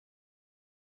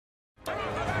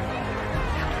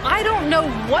I don't know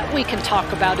what we can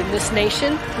talk about in this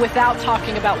nation without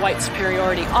talking about white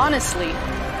superiority, honestly.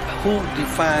 Who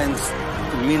defines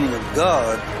the meaning of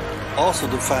God also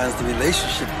defines the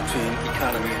relationship between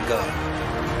economy and God.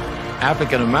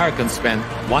 African Americans spent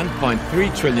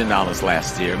 $1.3 trillion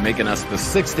last year, making us the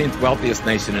 16th wealthiest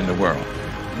nation in the world.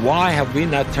 Why have we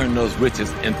not turned those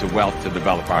riches into wealth to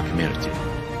develop our community?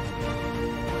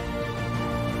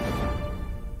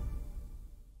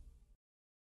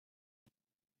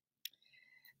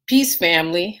 Peace,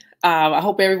 family. I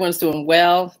hope everyone's doing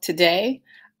well today.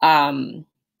 You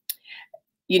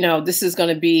know, this is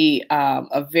going to be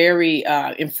a very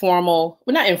informative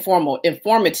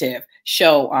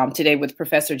show today with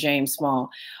Professor James Small.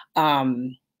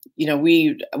 You know,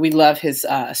 we love his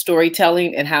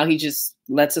storytelling and how he just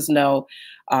lets us know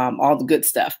all the good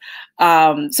stuff.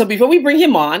 So before we bring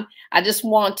him on, I just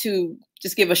want to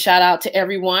give a shout out to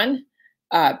everyone.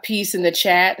 Peace in the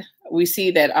chat. We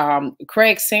see that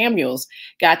Craig Samuels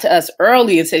got to us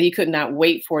early and said he could not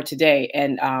wait for today,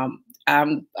 and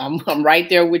I'm right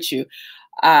there with you.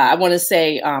 I want to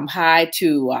say hi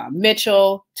to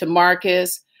Mitchell, to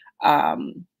Marcus,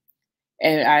 and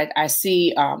I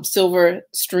see Silver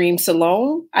Stream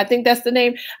Salone. I think that's the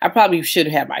name. I probably should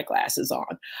have my glasses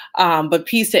on. But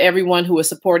peace to everyone who is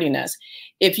supporting us.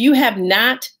 If you have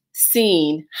not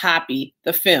seen HAPI,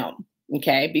 the film,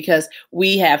 okay, because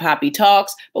we have HAPI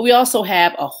Talks, but we also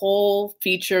have a whole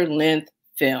feature-length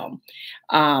film.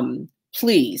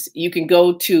 Please, you can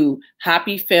go to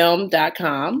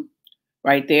hapifilm.com,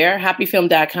 right there,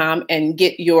 hapifilm.com, and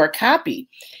get your copy.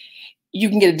 You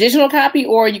can get a digital copy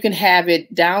or you can have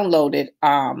it downloaded,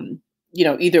 you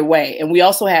know, either way. And we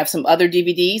also have some other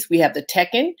DVDs. We have the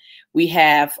Tekken, we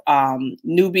have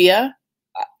Nubia,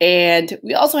 and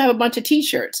we also have a bunch of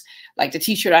t-shirts, like the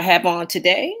t-shirt I have on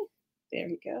today. There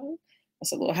we go.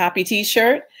 That's a little HAPI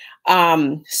t-shirt.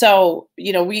 So,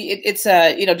 you know, it's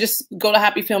you know, just go to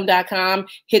hapifilm.com,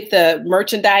 hit the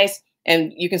merchandise,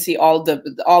 and you can see all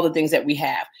the things that we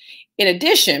have. In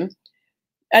addition,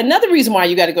 another reason why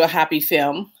you got to go to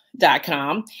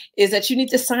hapifilm.com is that you need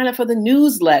to sign up for the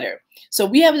newsletter. So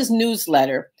we have this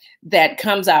newsletter that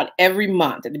comes out every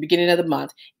month at the beginning of the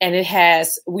month, and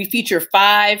we feature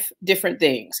 5 different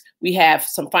things. We have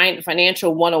some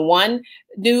financial 101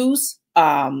 news,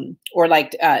 or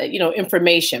like, you know,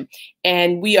 information.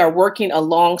 And we are working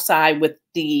alongside with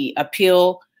the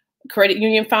Appeal Credit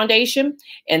Union Foundation.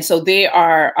 And so they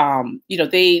are, you know,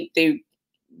 they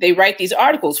write these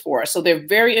articles for us. So they're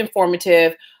very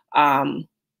informative.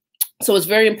 So it's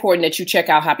very important that you check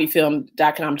out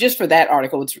hapifilm.com just for that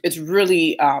article. It's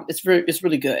really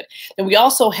good. And we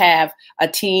also have a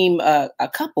team, a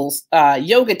couples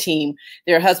yoga team,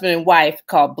 their husband and wife,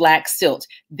 called Black Silt.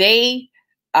 They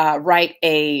write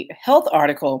a health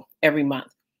article every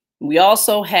month. We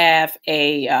also have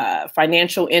a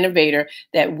financial innovator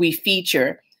that we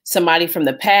feature, somebody from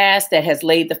the past that has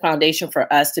laid the foundation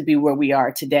for us to be where we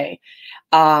are today.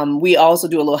 We also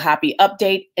do a little HAPI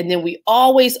update, and then we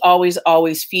always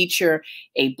feature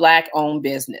a Black-owned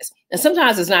business. And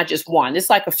sometimes it's not just one, it's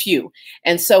like a few.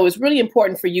 And so it's really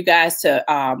important for you guys to,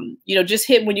 you know, just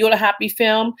hit, when you go to HAPI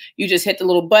Film, you just hit the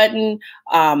little button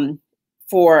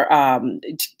for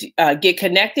get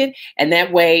connected, and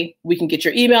that way we can get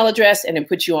your email address and then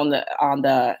put you on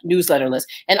the newsletter list.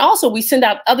 And also we send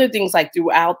out other things like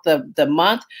throughout the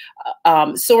month,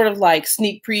 sort of like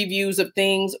sneak previews of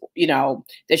things, you know,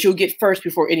 that you'll get first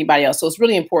before anybody else. So it's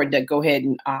really important to go ahead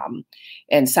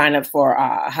and sign up for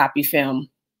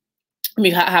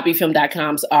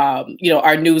hapifilm.com's you know,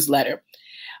 our newsletter.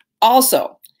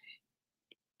 Also,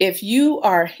 if you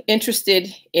are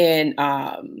interested in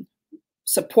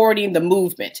supporting the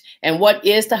movement. And what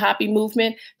is the HAPI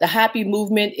movement? The HAPI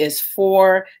movement is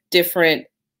 4 different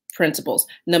principles.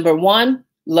 Number 1,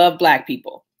 love Black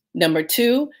people. Number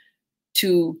 2,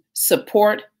 to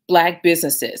support Black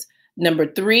businesses. Number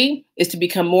 3 is to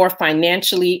become more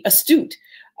financially astute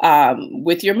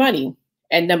with your money.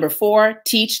 And number 4,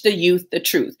 teach the youth the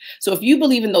truth. So if you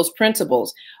believe in those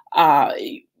principles,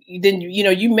 then, you know,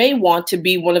 you may want to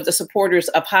be one of the supporters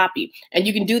of HAPI, and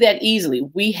you can do that easily.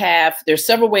 There's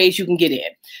several ways you can get in.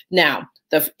 Now,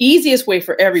 the easiest way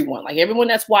for everyone, like everyone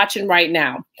that's watching right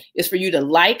now, is for you to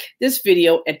like this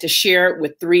video and to share it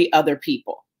with 3 other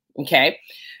people. Okay.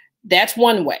 That's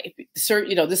one way.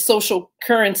 You know, this social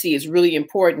currency is really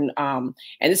important. And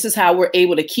this is how we're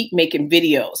able to keep making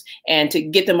videos and to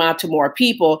get them out to more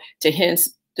people, to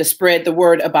spread the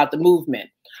word about the movement.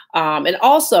 And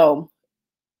also,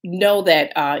 know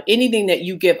that anything that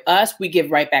you give us, we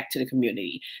give right back to the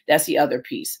community. That's the other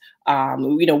piece.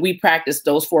 You know, we practice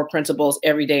those 4 principles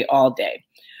every day, all day.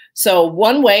 So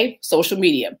one way, social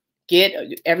media.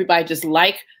 everybody just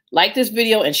like this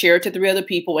video and share it to 3 other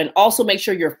people. And also make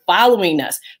sure you're following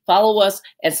us. Follow us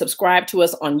and subscribe to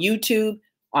us on YouTube,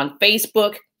 on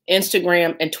Facebook,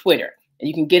 Instagram, and Twitter. And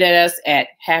you can get at us at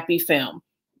hapifilm.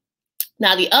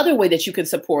 Now, the other way that you can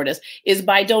support us is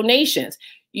by donations.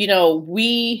 You know,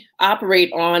 we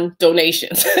operate on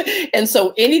donations. And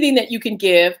so anything that you can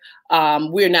give,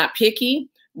 we're not picky.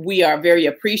 We are very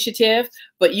appreciative,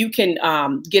 but you can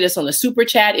get us on the super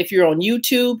chat. If you're on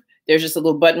YouTube, there's just a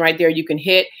little button right there you can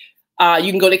hit.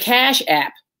 You can go to Cash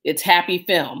App. It's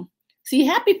hapifilm. See,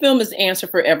 hapifilm is the answer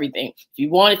for everything.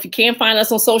 If you can't find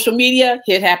us on social media,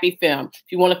 hit hapifilm.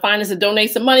 If you want to find us and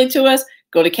donate some money to us,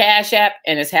 go to Cash App,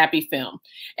 and it's hapifilm.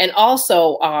 And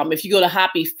also, if you go to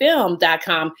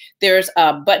hapifilm.com, there's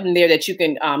a button there that you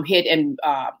can hit and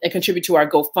contribute to our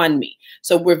GoFundMe.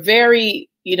 So we're very,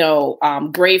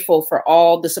 grateful for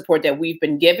all the support that we've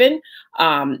been given.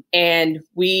 And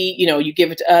you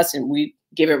give it to us, and we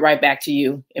give it right back to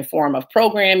you in form of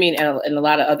programming and a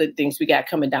lot of other things we got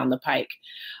coming down the pike.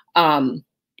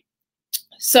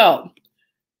 So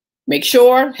make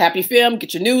sure, hapifilm,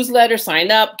 get your newsletter,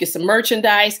 sign up, get some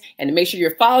merchandise, and make sure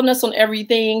you're following us on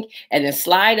everything, and then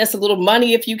slide us a little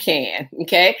money if you can,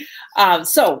 okay?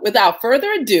 So without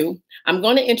further ado, I'm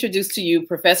going to introduce to you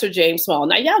Professor James Small.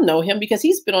 Now, y'all know him because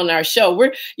he's been on our show.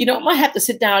 I might have to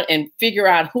sit down and figure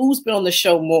out who's been on the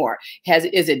show more.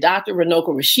 Is it Dr. Runoko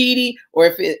Rashidi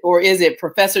or is it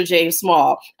Professor James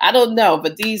Small? I don't know,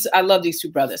 but I love these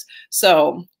 2 brothers.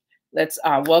 So let's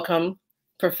welcome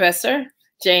Professor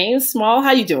James Small.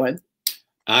 How you doing?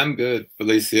 I'm good,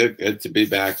 Felicia. Good to be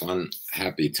back on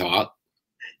Happy Talk.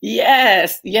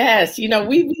 Yes. We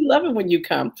love it when you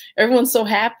come. Everyone's so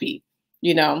happy,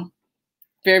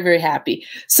 very, very happy.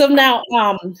 So now,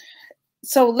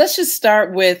 so let's just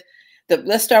start with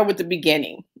the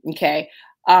beginning. Okay.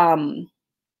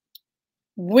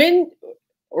 When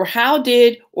or how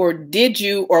did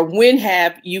you or when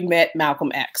have you met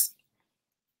Malcolm X?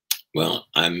 Well,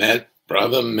 I met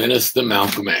Brother Minister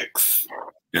Malcolm X,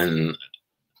 and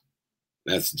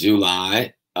that's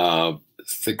July of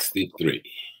 '63.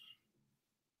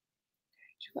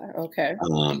 Okay.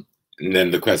 And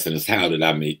then the question is, how did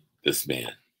I meet this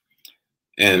man?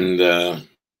 And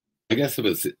I guess it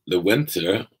was the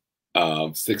winter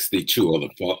of '62 or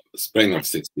the spring of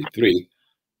 '63.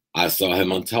 I saw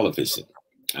him on television.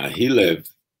 He lived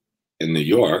in New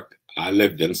York. I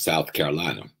lived in South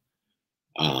Carolina,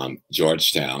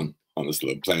 Georgetown, on this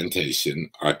little plantation,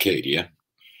 Arcadia.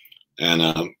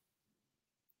 And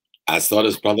I saw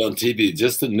this brother on TV,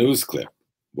 just a news clip,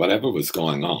 whatever was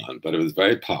going on, but it was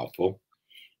very powerful.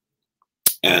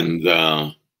 And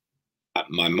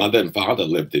my mother and father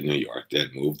lived in New York. They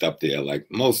had moved up there like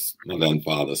most mother and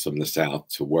fathers from the South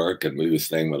to work, and we were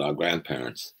staying with our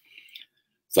grandparents.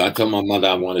 So I told my mother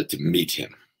I wanted to meet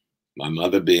him. My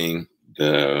mother, being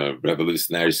the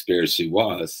revolutionary spirit she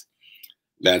was,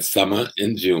 that summer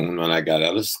in June, when I got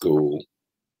out of school,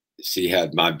 she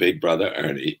had my big brother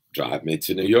Ernie drive me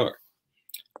to New York,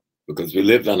 because we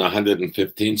lived on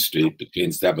 115th Street between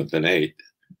 7th and 8th,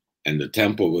 and the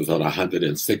temple was on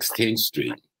 116th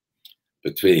Street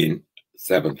between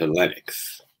 7th and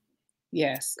Lenox.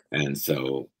 Yes. And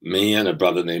so me and a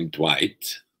brother named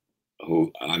Dwight,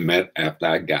 who I met after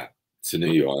I got to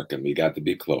New York, and we got to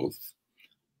be close,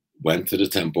 went to the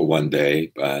temple one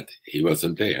day, but he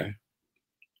wasn't there.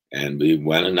 And we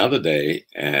went another day,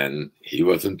 and he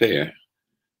wasn't there.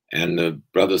 And the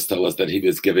brothers told us that he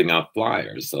was giving out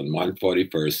flyers on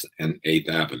 141st and 8th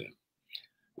Avenue.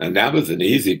 And that was an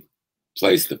easy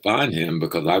place to find him,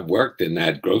 because I worked in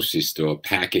that grocery store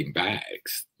packing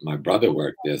bags. My brother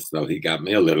worked there, so he got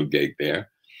me a little gig there.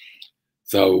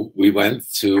 So we went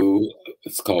to,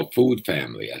 it's called Food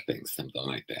Family, I think, something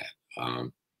like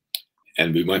that.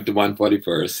 And we went to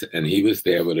 141st, and he was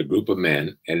there with a group of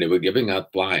men, and they were giving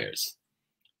out flyers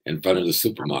in front of the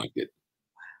supermarket.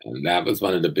 And that was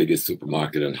one of the biggest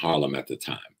supermarkets in Harlem at the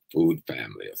time, Food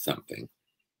Family or something.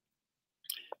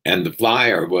 And the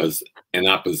flyer was in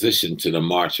opposition to the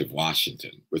March of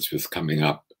Washington, which was coming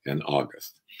up in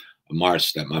August, a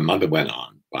march that my mother went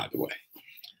on, by the way.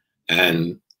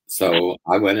 And so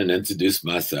I went and introduced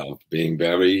myself, being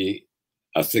a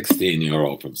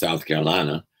 16-year-old from South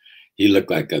Carolina. He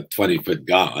looked like a 20-foot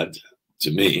god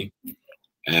to me.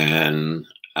 And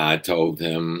I told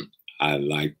him I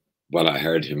liked what I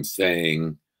heard him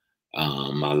saying.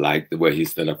 I liked the way he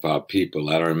stood up for our people.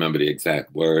 I don't remember the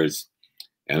exact words.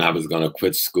 And I was going to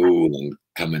quit school and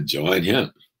come and join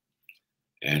him.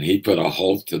 And he put a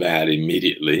halt to that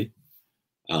immediately,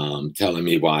 telling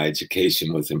me why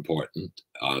education was important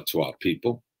to our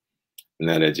people, and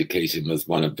that education was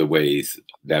one of the ways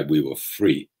that we were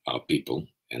free people,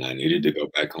 and I needed to go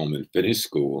back home and finish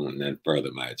school and then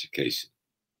further my education.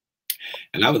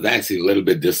 And I was actually a little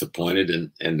bit disappointed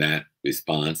in that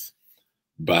response,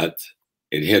 but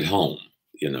it hit home,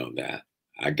 that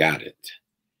I got it.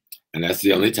 And that's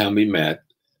the only time we met.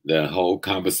 The whole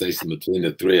conversation between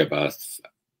the three of us,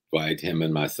 Dwight, him,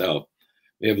 and myself,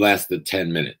 may have lasted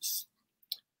 10 minutes.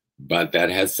 But that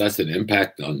had such an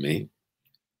impact on me.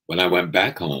 When I went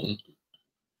back home,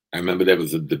 I remember there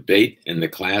was a debate in the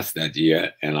class that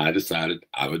year, and I decided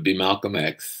I would be Malcolm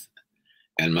X,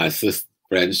 and my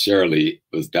friend Shirley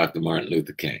was Dr. Martin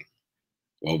Luther King.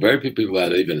 Well, very few people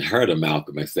had even heard of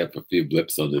Malcolm except for a few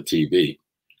blips on the TV.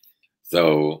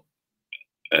 So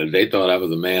they thought I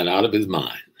was a man out of his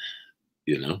mind,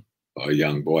 or a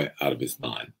young boy out of his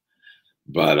mind.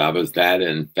 But I was that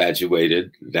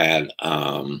infatuated, that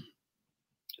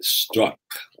struck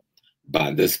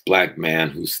by this Black man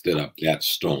who stood up that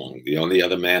strong. The only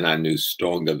other man I knew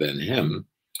stronger than him,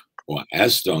 or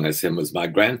as strong as him, was my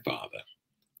grandfather,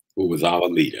 who was our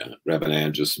leader, Reverend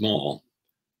Andrew Small,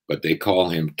 but they call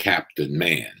him Captain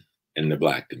Man in the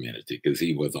Black community because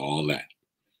he was all that.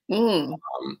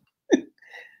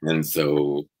 And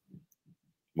so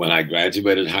when I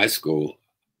graduated high school,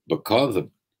 because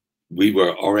we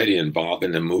were already involved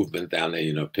in the movement down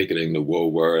there, picketing the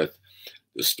Woolworth,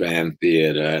 the Strand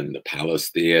Theater and the Palace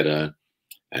Theater.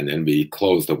 And then we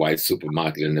closed the white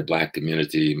supermarket in the Black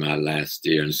community my last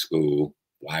year in school,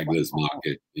 Wagler's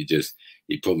Market.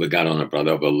 He pulled the gun on a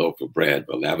brother over a loaf of bread.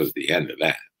 Well, that was the end of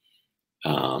that.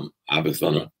 I was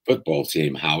on a football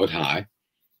team, Howard High.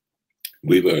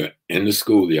 We were in the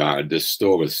schoolyard. This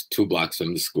store was 2 blocks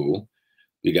from the school.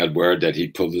 We got word that he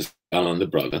pulled his gun on the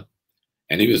brother.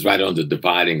 And he was right on the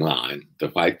dividing line. The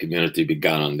white community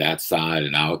began on that side,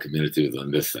 and our community was on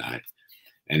this side.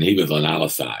 And he was on our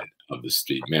side of the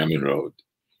street, Merriman Road.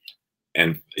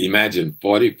 And imagine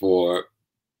 44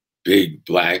 big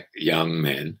Black young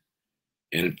men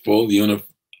in full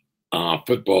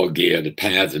football gear, the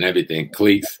pads and everything,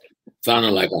 cleats,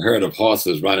 sounding like a herd of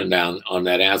horses running down on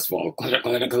that asphalt,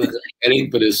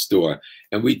 heading for this store.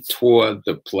 And we tore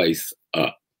the place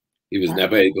up. He was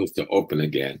never able to open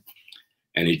again.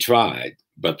 And he tried,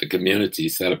 but the community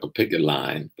set up a picket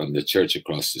line from the church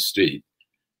across the street.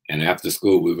 And after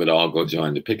school, we would all go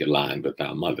join the picket line with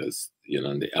our mothers,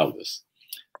 and the elders.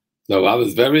 So I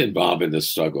was very involved in the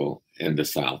struggle in the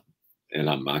South and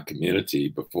on my community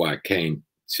before I came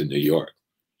to New York.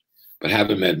 But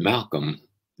having met Malcolm,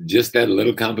 just that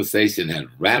little conversation had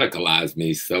radicalized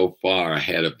me so far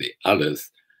ahead of the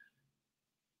others.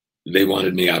 They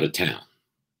wanted me out of town.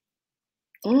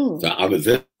 So I was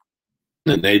in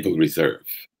the Naval Reserve,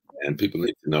 and people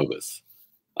need to know this.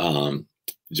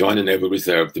 Joined the Naval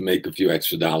Reserve to make a few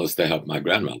extra dollars to help my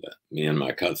grandmother, me and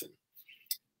my cousin.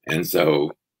 And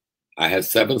so I had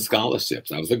 7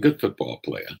 scholarships. I was a good football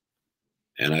player.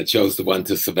 And I chose the one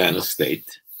to Savannah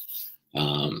State.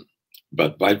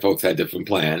 But white folks had different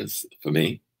plans for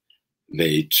me.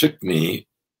 They tricked me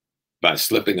by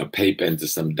slipping a paper into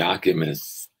some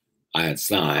documents I had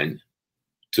signed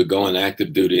to go on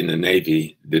active duty in the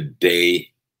Navy the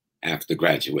day after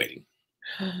graduating,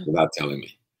 without telling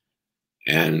me.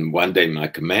 And one day my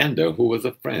commander, who was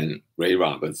a friend, Ray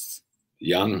Roberts,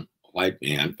 young white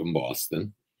man from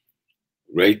Boston,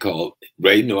 Ray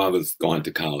knew I was going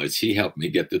to college. He helped me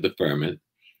get the deferment.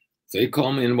 So he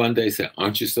called me in one day and said,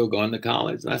 "Aren't you still going to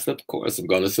college?" And I said, "Of course, I'm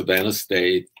going to Savannah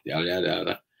State, yada, yada,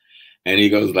 yada." And he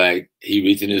goes he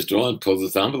reaches in his drawer and pulls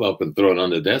this envelope and throws it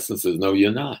on the desk and says, "No,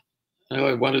 you're not." I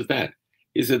go, "What is that?"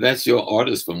 He said, "That's your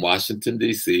orders from Washington,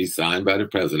 D.C., signed by the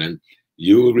president.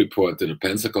 You will report to the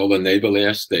Pensacola Naval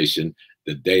Air Station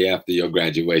the day after your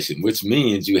graduation," which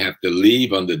means you have to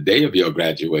leave on the day of your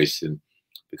graduation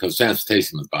because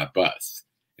transportation was by bus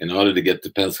in order to get to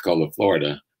Pensacola,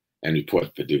 Florida, and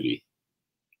report for duty.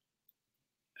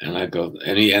 And I go,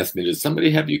 and he asked me, "Did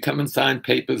somebody have you come and sign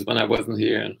papers when I wasn't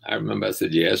here?" And I remember I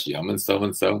said, "Yes, Yeoman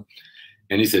so-and-so."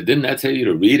 And he said, "Didn't I tell you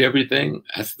to read everything?"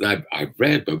 I said, I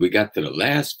read, but we got to the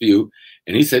last few.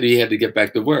 And he said he had to get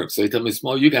back to work. So he told me,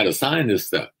 "Small, you got to sign this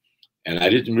stuff." And I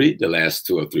didn't read the last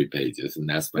 2 or 3 pages. And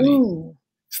that's when he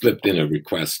slipped in a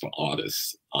request for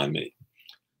orders on me.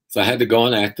 So I had to go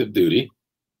on active duty.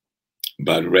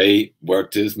 But Ray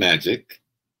worked his magic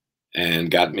and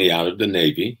got me out of the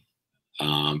Navy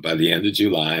by the end of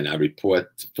July. And I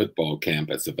report to football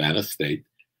camp at Savannah State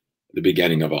at the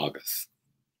beginning of August.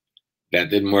 That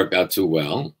didn't work out too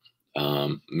well.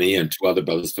 Me and 2 other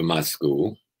brothers from my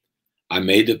school. I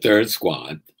made the 3rd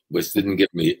squad, which didn't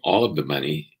give me all of the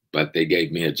money, but they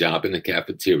gave me a job in the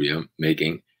cafeteria,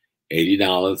 making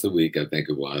 $80 a week, I think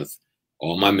it was.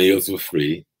 All my meals were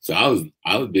free. So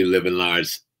I would be living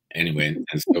large anyway,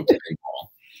 and still playing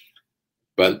ball.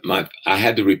 But I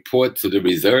had to report to the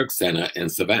Reserve Center in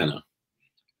Savannah.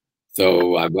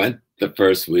 So I went the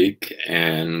first week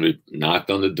and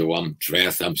knocked on the door. I'm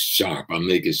dressed, I'm sharp, I'm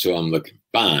making sure I'm looking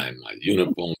fine. My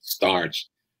uniform, starched,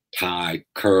 tie,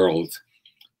 curled.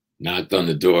 Knocked on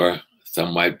the door.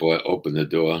 Some white boy opened the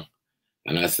door.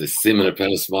 And I said, Seaman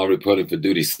Apprentice, small reporting for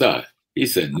duty, sir. He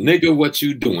said, nigga, what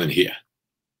you doing here?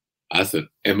 I said,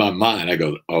 in my mind, I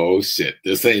go, oh shit,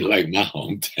 this ain't like my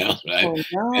hometown, right? Oh,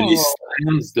 no. And he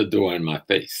slams the door in my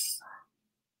face.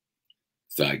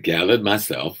 So I gathered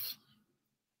myself.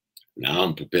 Now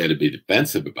I'm prepared to be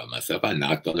defensive about myself. I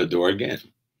knocked on the door again.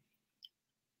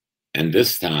 And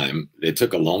this time, they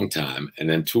took a long time. And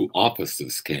then 2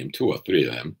 officers came, 2 or 3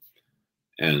 of them.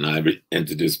 And I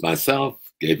introduced myself,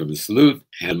 gave them a salute,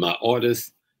 had my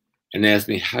orders, and they asked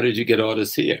me, how did you get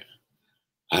orders here?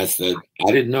 I said,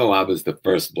 I didn't know I was the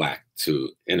first Black to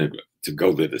integrate, to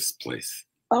go to this place.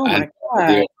 Oh my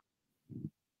God.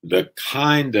 The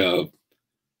kind of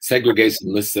segregation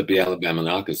in Mississippi, Alabama, and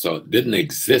Arkansas didn't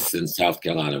exist in South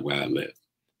Carolina where I lived.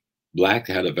 Black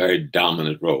had a very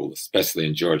dominant role, especially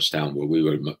in Georgetown, where we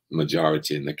were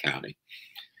majority in the county.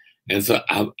 And so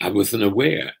I wasn't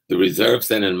aware. The Reserve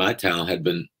Center in my town had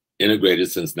been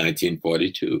integrated since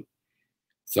 1942.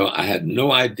 So I had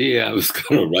no idea I was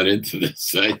going to run into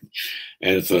this, right?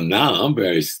 And so now I'm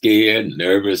very scared,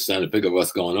 nervous, trying to figure out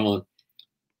what's going on.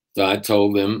 So I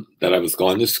told them that I was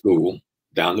going to school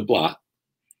down the block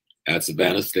at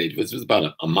Savannah State, which was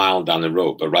about a mile down the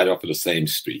road, but right off of the same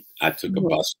street. I took a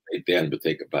bus straight there and would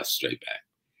take a bus straight back.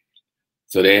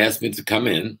 So they asked me to come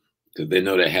in because they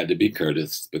know they had to be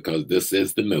courteous because this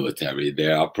is the military.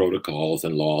 There are protocols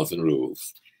and laws and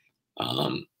rules.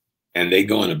 And they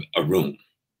go in a room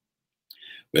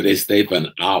where they stay for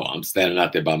an hour. I'm standing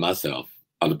out there by myself.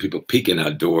 Other people peeking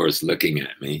out doors, looking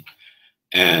at me.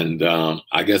 And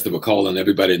I guess they were calling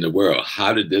everybody in the world.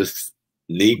 How did this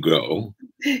Negro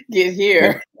get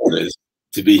here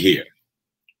to be here?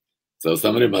 So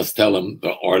somebody must tell them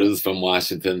the orders from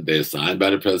Washington, they're signed by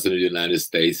the President of the United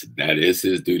States. That is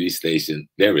his duty station.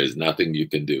 There is nothing you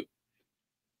can do.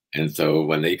 And so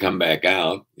when they come back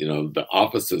out, you know, the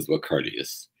officers were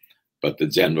courteous, but the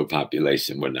general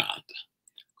population were not.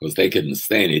 Because they couldn't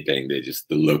say anything. They just,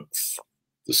 the looks,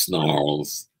 the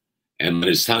snarls. And when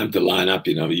it's time to line up,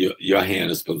 you know, your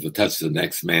hand is supposed to touch the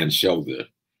next man's shoulder.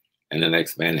 And the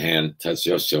next man's hand touch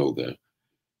your shoulder.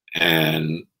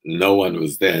 And no one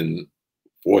was then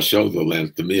 4 shoulder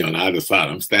length to me on either side.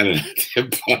 I'm standing there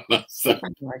by myself. Oh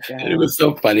my God. And it was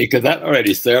so funny because I'd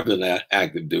already served in that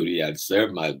active duty. I'd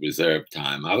served my reserve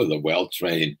time. I was a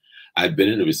well-trained, I'd been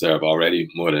in the reserve already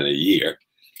more than a year.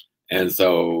 And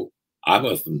so I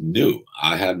was new.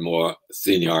 I had more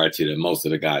seniority than most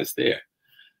of the guys there.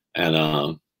 And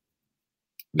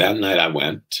that night I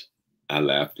went. I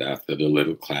left after the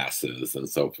little classes and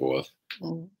so forth.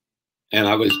 Mm. And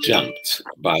I was jumped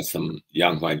by some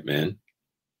young white men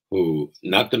who,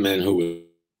 not the men who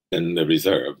were in the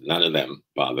reserve, none of them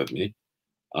bothered me.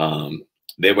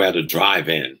 They were at a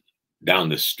drive-in down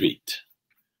the street.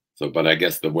 So, but I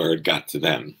guess the word got to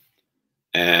them.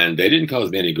 And they didn't cause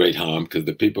me any great harm because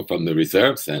the people from the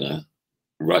Reserve Center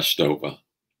rushed over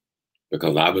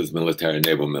because I was military and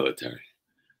they were military.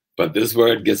 But this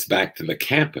word gets back to the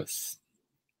campus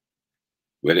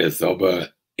where there's over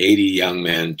 80 young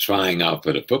men trying out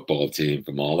for the football team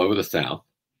from all over the South,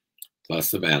 plus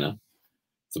Savannah.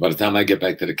 So by the time I get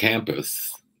back to the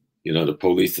campus, you know, the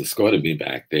police escorted me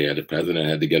back there. The president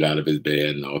had to get out of his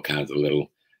bed and all kinds of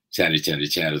little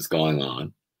chatters going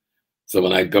on. So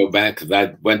when I go back, because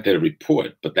I went there to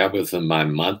report, but that was in my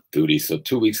month duty. So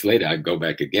 2 weeks later, I go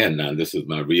back again. Now this is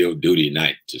my real duty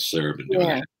night to serve and do what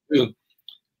I had to do.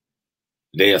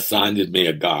 They assigned me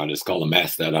a guard. It's called a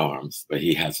master at arms, but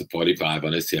he has a 45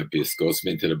 on his hip. He escorts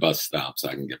me to the bus stop so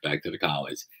I can get back to the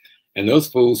college. And those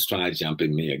fools tried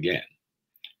jumping me again.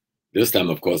 This time,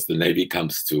 of course, the Navy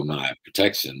comes to my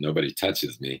protection. Nobody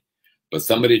touches me, but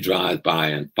somebody drives by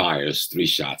and fires 3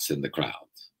 shots in the crowd.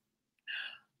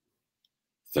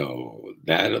 So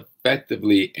that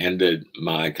effectively ended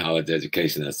my college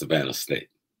education at Savannah State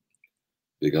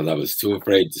because I was too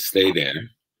afraid to stay there.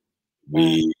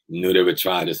 We knew they would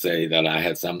try to say that I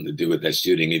had something to do with that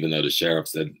shooting, even though the sheriff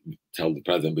said, told the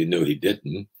president we knew he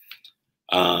didn't.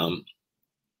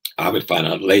 I would find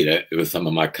out later it was some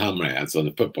of my comrades on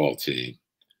the football team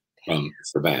from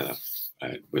Savannah,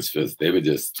 right? Which was, they were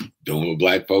just doing what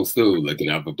Black folks do, looking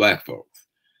out for Black folks.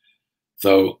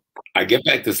 So I get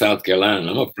back to South Carolina and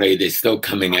I'm afraid they're still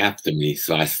coming after me.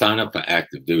 So I sign up for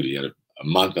active duty. A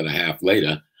month and a half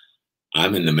later,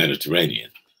 I'm in the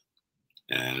Mediterranean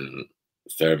and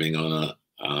serving on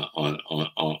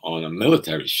on a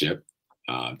military ship,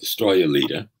 destroyer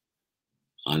leader,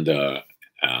 under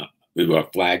we were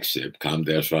a flagship,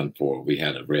 Comdesh Run 4. We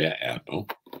had a rear admiral,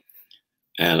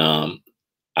 and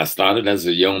I started as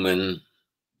a yeoman.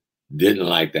 Didn't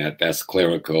like that. That's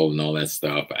clerical and all that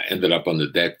stuff. I ended up on the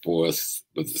deck force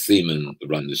with the seamen to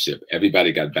run the ship.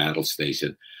 Everybody got battle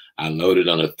station. I loaded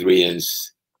on a 3-inch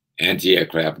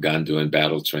anti-aircraft gun doing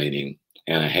battle training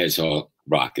and a Hedgehog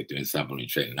rocket doing submarine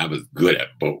training. I was good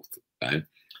at both, right?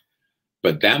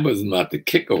 But that was not the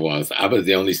kicker was. I was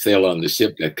the only sailor on the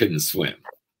ship that couldn't swim,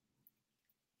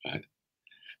 right?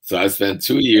 So I spent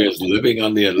 2 years living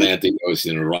on the Atlantic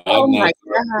Ocean, riding out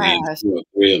planes, 2 or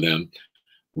 3 of them,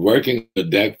 working the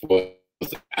deck force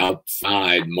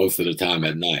outside most of the time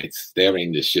at night,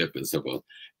 staring the ship and so forth.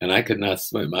 And I could not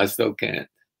swim. I still can't,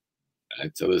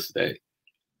 right, to this day.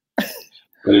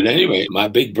 But at any rate, my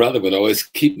big brother would always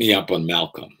keep me up on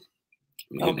Malcolm.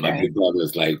 Okay. My big brother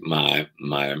is like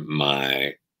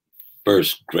my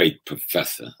first great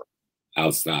professor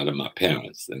outside of my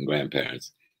parents and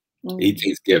grandparents. He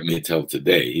takes care of me till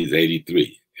today. He's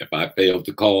 83. If I failed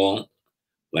to call,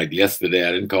 like yesterday,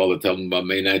 I didn't call to tell him about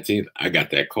May 19th. I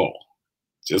got that call.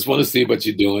 Just want to see what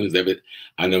you're doing.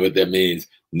 I know what that means.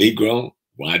 Negro,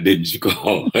 why didn't you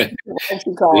call? Why didn't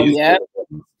you call? Yeah.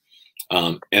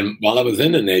 And while I was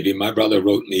in the Navy, my brother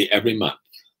wrote me every month.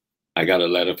 I got a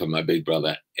letter from my big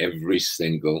brother every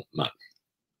single month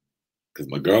because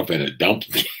my girlfriend had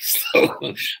dumped me. So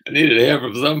I needed to hear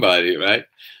from somebody, right?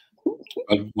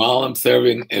 But while I'm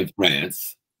serving in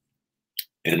France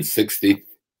in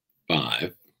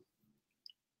 65,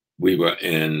 we were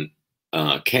in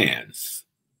Cannes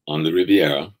on the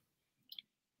Riviera.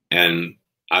 And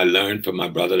I learned from my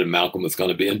brother that Malcolm was going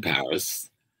to be in Paris.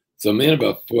 So me and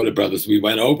about 40 brothers, we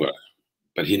went over,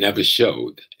 but he never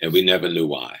showed, and we never knew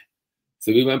why.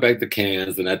 So we went back to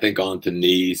Cannes, and I think on to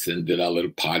Nice, and did our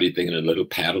little party thing and a little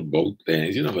paddle boat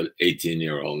things. You know what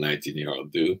 18-year-old,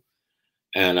 19-year-old do.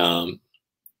 And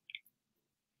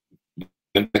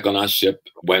went back on our ship,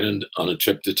 went on a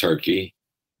trip to Turkey.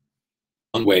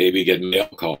 One way, we get a mail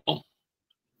call,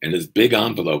 and this big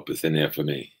envelope is in there for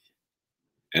me.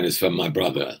 And it's from my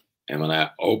brother. And when I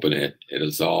open it, it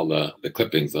is all the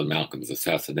clippings on Malcolm's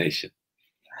assassination.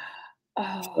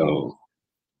 Oh.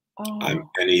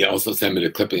 And he also sent me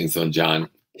the clippings on John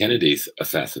Kennedy's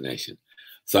assassination.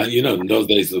 So, you know, in those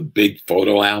days, the big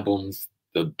photo albums,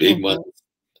 the big ones,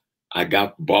 I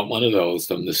bought one of those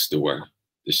from the store,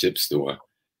 the ship store,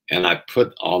 and I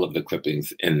put all of the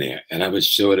clippings in there. And I would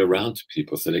show it around to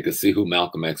people so they could see who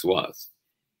Malcolm X was.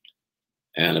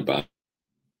 And about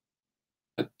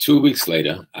 2 weeks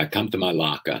later, I come to my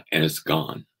locker and it's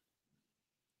gone.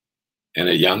 And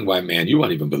a young white man, you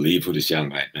won't even believe who this young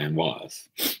white man was,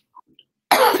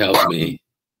 tells me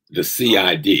the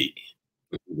CID,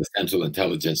 which is the Central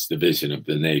Intelligence Division of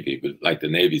the Navy, like the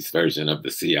Navy's version of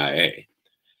the CIA,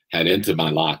 had entered my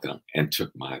locker and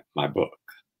took my book.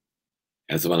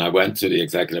 And so when I went to the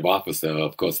executive officer,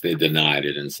 of course, they denied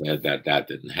it and said that that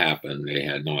didn't happen. They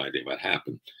had no idea what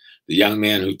happened. The young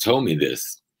man who told me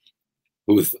this,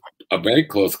 who was a very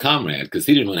close comrade, because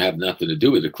he didn't want to have nothing to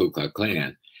do with the Ku Klux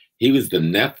Klan. He was the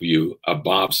nephew of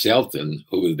Bob Shelton,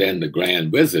 who was then the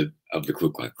Grand Wizard of the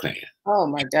Ku Klux Klan. Oh,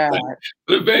 my God.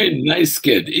 But a very nice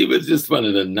kid. He was just one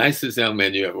of the nicest young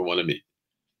men you ever want to meet.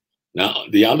 Now,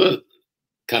 the other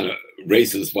kind of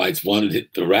racist whites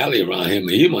wanted to rally around him,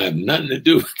 and he might have nothing to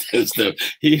do with this stuff.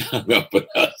 He hung up with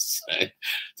us. Right?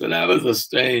 So that was a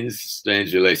strange,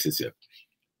 strange relationship.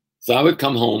 So I would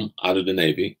come home out of the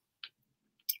Navy,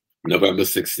 November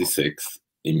 '66,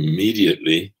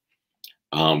 immediately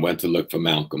went to look for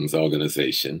Malcolm's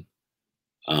organization.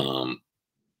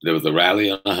 There was a rally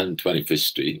on 125th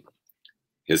Street.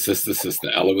 His sister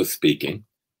Ella was speaking,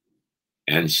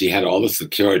 and she had all the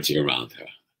security around her.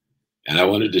 And I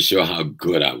wanted to show how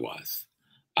good I was.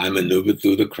 I maneuvered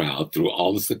through the crowd, through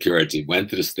all the security, went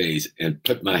to the stage, and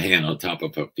put my hand on top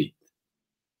of her feet.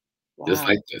 Wow. Just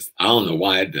like this. I don't know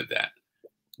why I did that.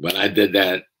 When I did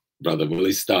that, Brother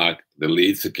Willie Stark, the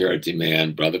lead security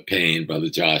man, Brother Payne, Brother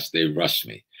Josh, they rushed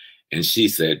me. And she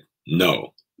said,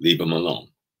 no, leave him alone.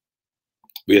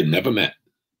 We had never met.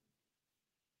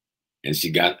 And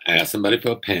I asked somebody for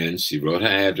a pen. She wrote her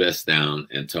address down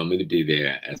and told me to be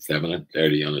there at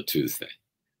 7:30 on a Tuesday.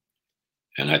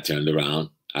 And I turned around.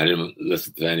 I didn't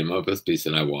listen to any more of her speech,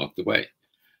 and I walked away.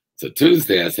 So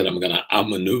Tuesday, I said, I'm going to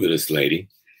outmaneuver this lady.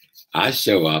 I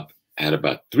show up at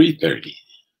about 3:30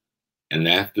 in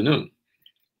the afternoon.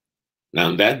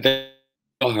 Now, that day,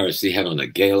 I saw her, she had on a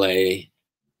gele,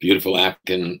 beautiful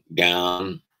African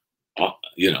gown,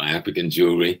 you know, African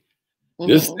jewelry.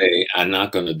 This day, I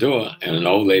knock on the door, and an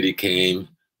old lady came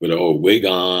with an old wig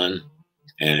on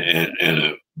and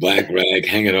a black rag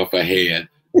hanging off her head,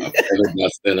 a feather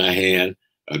duster in her hand,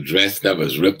 a dress that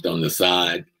was ripped on the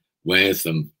side, wearing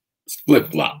some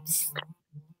flip-flops.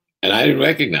 And I didn't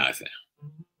recognize her.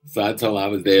 So I told her I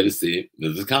was there to see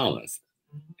Mrs. Collins.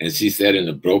 And she said in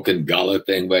a broken gullah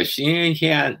thing, but she ain't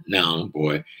here now,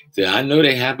 boy. Said, I know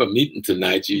they have a meeting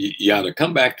tonight. You ought to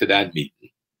come back to that meeting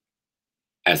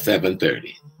at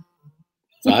 7:30.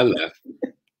 So I left.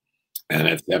 And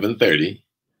at 7:30,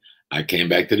 I came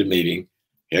back to the meeting.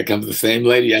 Here comes the same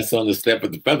lady I saw on the step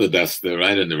with the feather duster,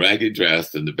 right, in the raggedy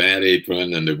dress and the bad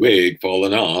apron and the wig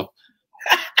falling off.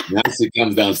 Now she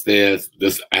comes downstairs,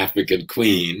 this African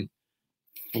queen,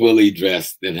 fully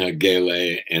dressed in her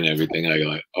gele and everything. I go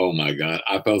like, oh my God,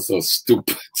 I felt so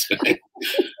stupid.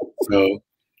 So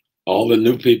all the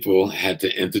new people had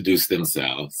to introduce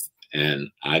themselves, and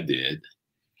I did.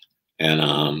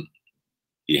 And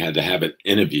you had to have an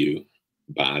interview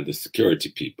by the security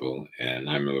people. And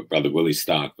I remember Brother Willie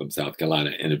Stark from South Carolina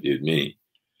interviewed me.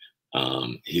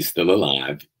 He's still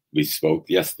alive. We spoke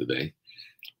yesterday.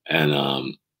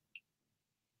 And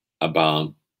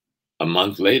about a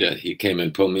month later, he came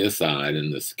and pulled me aside,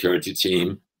 and the security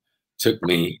team took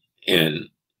me in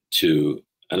to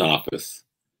an office,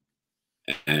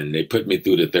 and they put me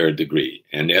through the 3rd degree.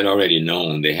 And they'd already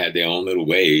known, they had their own little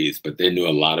ways, but they knew a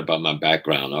lot about my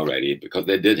background already, because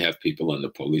they did have people in the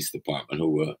police department who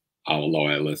were our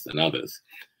loyalists and others.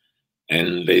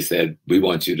 And they said, we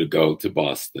want you to go to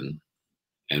Boston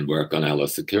and work on Ella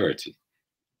security.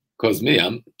 Because me,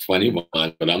 I'm 21,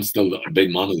 but I'm still a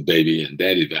big mama's baby and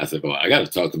daddy. I said, well, I got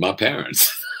to talk to my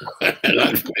parents.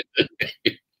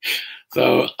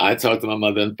 So I talked to my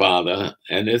mother and father,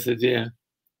 and they said, yeah,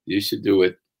 you should do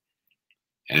it.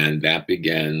 And that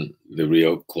began the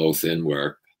real close-in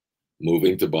work,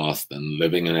 moving to Boston,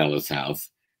 living in Ella's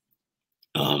house,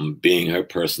 being her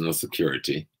personal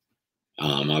security.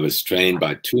 I was trained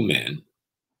by 2 men.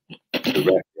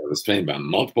 I was trained by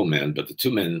multiple men, but the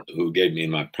 2 men who gave me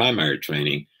my primary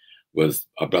training was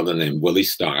a brother named Willie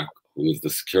Stark, who was the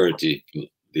security for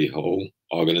the whole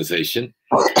organization.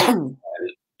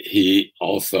 He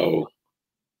also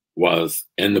was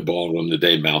in the ballroom the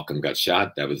day Malcolm got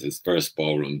shot. That was his first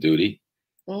ballroom duty.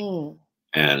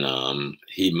 And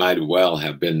he might well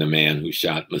have been the man who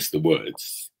shot Mr.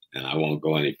 Woods. And I won't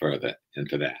go any further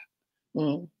into that.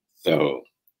 So,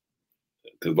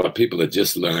 because what people are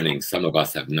just learning, some of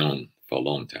us have known for a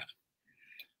long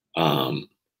time.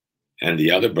 And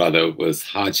the other brother was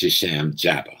Haj Hisham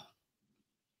Jabba.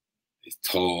 He's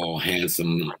tall,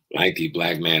 handsome, lanky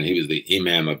black man. He was the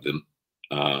imam of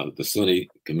the Sunni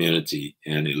community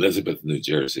in Elizabeth, New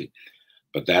Jersey.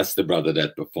 But that's the brother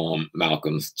that performed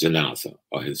Malcolm's janazah,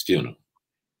 or his funeral.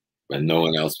 When no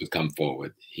one else would come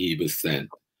forward, he was sent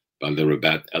by the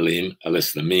Rabat Alim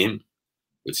al-Islamim,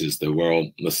 which is the World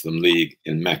Muslim League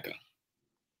in Mecca.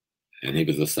 And he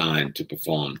was assigned to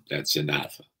perform that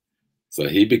janazah. So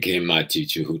he became my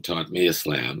teacher who taught me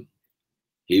Islam.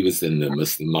 He was in the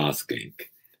Muslim Mosque Inc.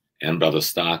 And Brother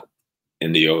Stock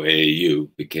in the OAU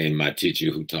became my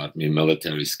teacher who taught me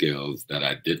military skills that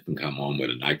I didn't come home with,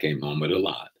 and I came home with a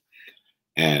lot.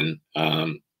 And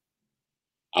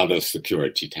other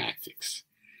security tactics.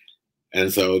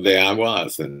 And so there I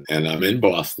was, and I'm in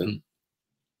Boston.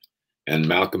 And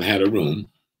Malcolm had a room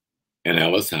in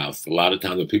Ella's house. A lot of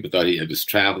times when people thought he was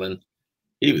traveling,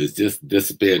 he would just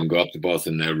disappear and go up to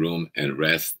Boston in that room and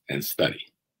rest and study.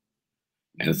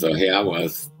 And so here I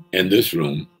was in this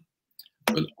room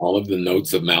with all of the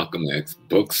notes of Malcolm X,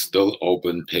 books still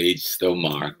open, page still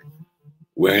marked,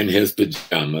 wearing his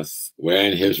pajamas,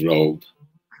 wearing his robe.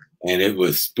 And it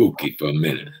was spooky for a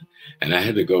minute. And I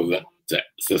had to go to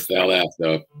Sister Ella after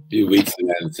a few weeks of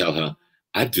that and tell her,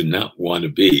 I do not want to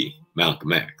be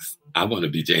Malcolm X. I want to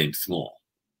be James Small.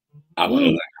 I want to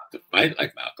learn how to fight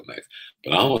like Malcolm X,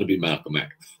 but I don't want to be Malcolm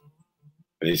X.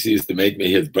 And she used to make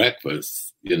me his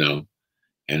breakfast, you know,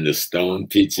 and the stone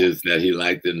peaches that he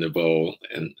liked in the bowl.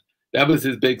 And that was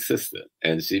his big sister.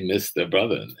 And she missed her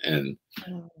brother. And,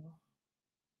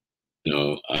 you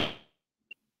know,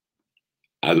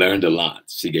 I learned a lot.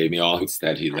 She gave me all books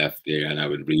that he left there, and I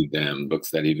would read them.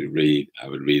 Books that he would read, I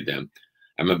would read them.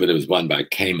 I remember there was one by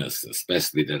Camus,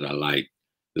 especially, that I liked.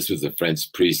 This was a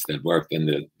French priest that worked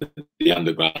in the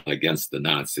underground against the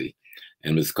Nazi,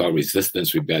 and it was called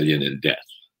Resistance, Rebellion, and Death.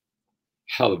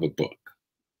 Hell of a book.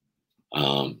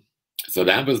 So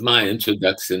that was my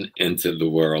introduction into the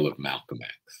world of Malcolm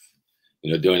X.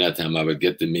 You know, during that time, I would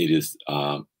get to meet his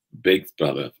big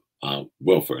brother,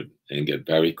 Wilford, and get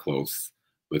very close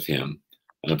with him.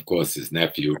 And of course, his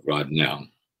nephew, Rodnell,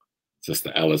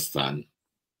 Sister Ella's son,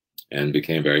 and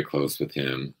became very close with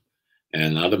him.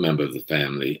 And other members of the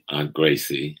family, Aunt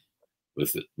Gracie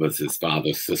was his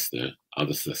father's sister,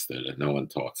 other sister that no one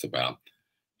talks about.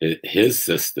 His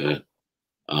sister,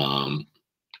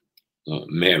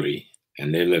 Mary,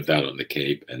 and they lived out on the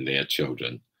Cape, and their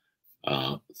children.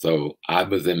 So I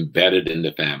was embedded in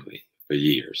the family for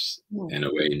years in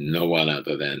a way no one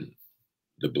other than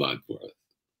the blood was,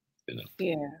 you know.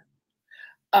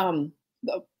 Yeah.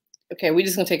 Okay, we're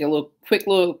just gonna take a quick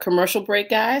little commercial break,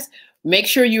 guys. Make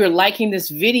sure you're liking this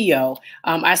video.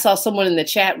 I saw someone in the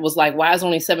chat was like, why is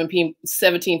only 17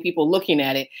 people looking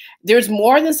at it? There's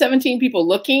more than 17 people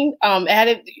looking at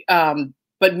it,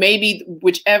 but maybe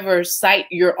whichever site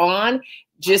you're on,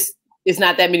 just it's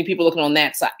not that many people looking on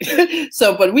that site.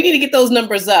 So, but we need to get those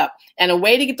numbers up. And a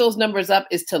way to get those numbers up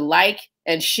is to like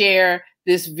and share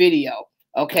this video.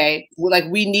 Okay, like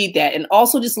we need that. And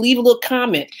also just leave a little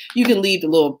comment. You can leave the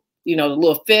little, the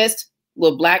little fist,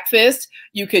 little black fist.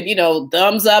 You could,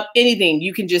 thumbs up, anything.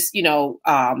 You can just,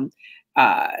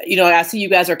 I see you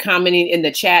guys are commenting in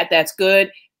the chat. That's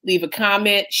good. Leave a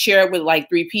comment, share it with like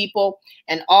 3 people.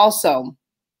 And also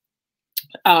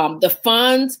the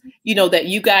funds, that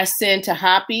you guys send to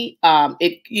HAPI,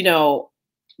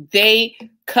 they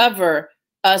cover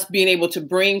us being able to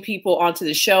bring people onto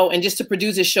the show and just to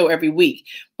produce a show every week.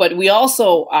 But we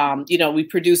also, we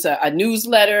produce a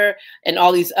newsletter and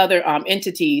all these other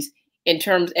entities in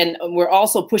terms, and we're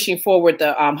also pushing forward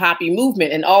the HAPI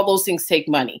movement, and all those things take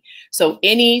money. So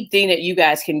anything that you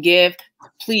guys can give,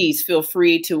 please feel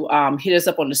free to hit us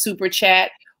up on the super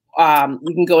chat.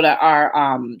 You can go to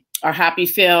our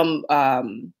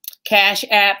hapifilm Cash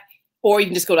app, or you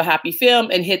can just go to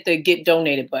hapifilm and hit the Get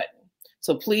Donated button.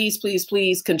 So please, please,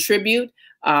 please contribute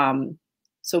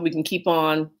so we can keep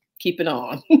on keeping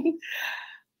on.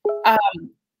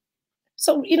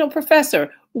 So,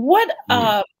 Professor, what,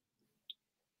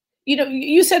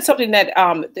 you said something that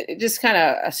just kind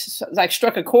of like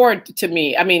struck a chord to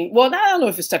me. I mean, well, I don't know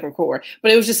if it struck a chord,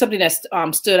 but it was just something that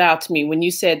stood out to me when you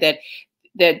said that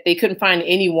they couldn't find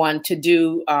anyone to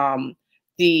do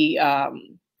the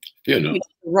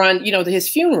run, his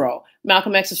funeral,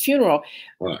 Malcolm X's funeral.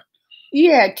 Right.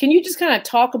 Yeah, can you just kind of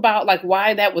talk about like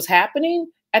why that was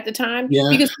happening at the time? Yeah,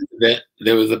 because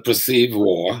there was a perceived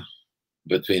war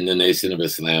between the Nation of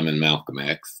Islam and Malcolm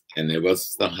X, and there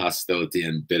was some hostility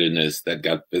and bitterness that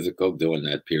got physical during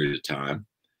that period of time,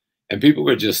 and people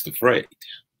were just afraid.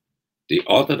 The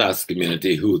Orthodox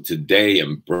community, who today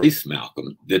embrace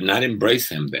Malcolm, did not embrace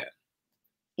him then.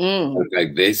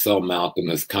 Like they saw Malcolm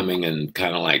as coming and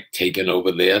kind of like taking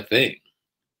over their thing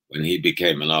when he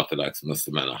became an Orthodox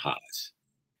Muslim and a Hajj.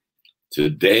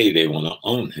 Today, they want to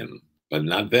own him, but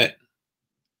not then.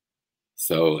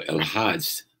 So El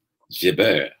Hajj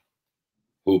Jiber,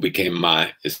 who became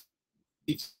my,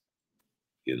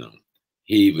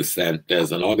 he was sent,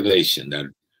 there's an organization that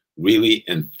really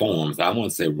informs, I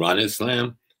won't say run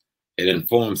Islam, it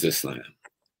informs Islam,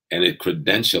 and it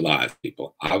credentialized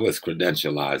people. I was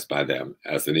credentialized by them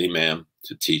as an imam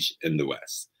to teach in the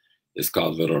West. It's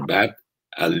called the Rabat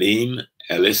Alim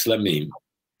El Islamim.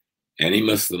 Any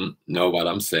Muslim know what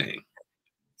I'm saying.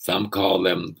 Some call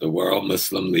them the World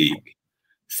Muslim League.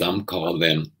 Some call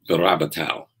them the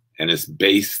Rabatal, and it's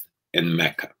based in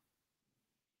Mecca.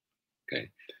 Okay,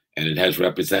 and it has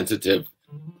representatives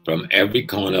from every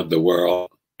corner of the world,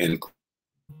 including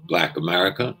Black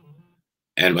America.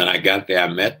 And when I got there, I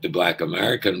met the Black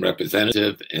American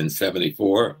representative in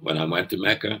 '74 when I went to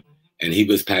Mecca, and he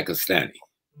was Pakistani.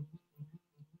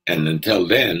 And until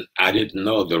then, I didn't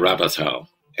know the Rabatal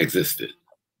existed.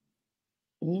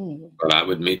 But I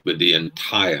would meet with the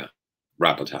entire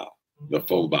Rabatal, the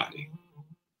full body.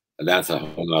 And that's a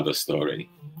whole other story.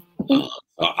 So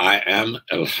I am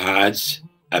El Hajj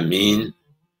Amin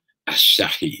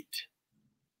Ash-Shahid,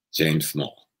 James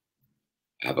Small.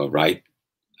 I have a right.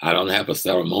 I don't have a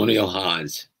ceremonial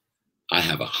Hajj. I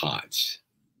have a Hajj.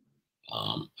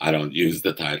 I don't use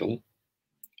the title.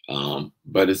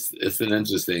 But it's an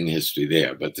interesting history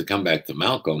there. But to come back to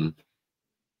Malcolm,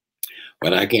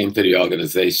 when I came to the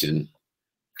organization,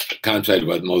 contrary to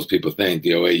what most people think,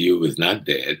 the OAU is not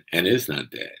dead and is not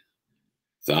dead.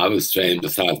 So I was trained,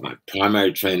 besides my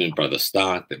primary training, Brother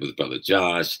Stock, there was Brother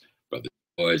Josh, Brother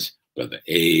George, Brother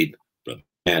Abe, Brother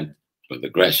Ant, Brother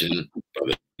Gresham,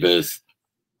 Brother Davis,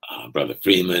 Brother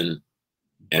Freeman,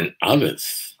 and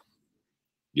others,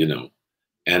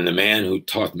 And the man who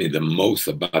taught me the most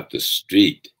about the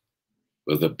street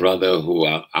was a brother who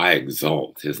I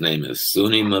exalt. His name is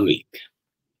Sunni Malik.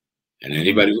 And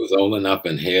anybody who's old enough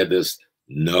and heard this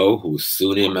know who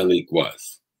Sunni Malik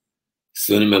was.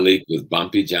 Sunni Malik was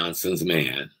Bumpy Johnson's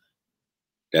man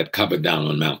that covered down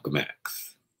on Malcolm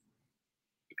X.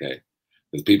 okay?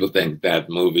 Because people think that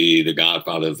movie, The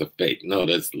Godfather, is a fake. No,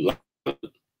 there's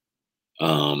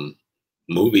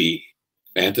movie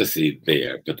fantasy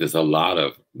there, but there's a lot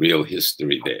of real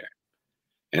history there.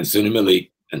 And Sunni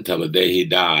Malik, until the day he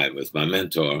died, was my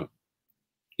mentor.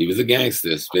 He was a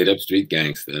gangster, straight up street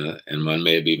gangster, and one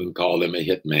may have even called him a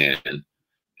hitman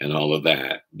and all of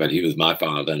that. But he was my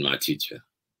father and my teacher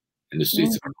in the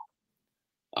streets.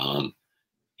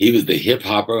 He was the hip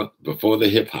hopper before the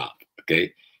hip hop.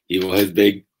 Okay, he wore his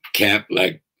big cap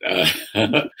like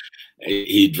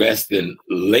he dressed in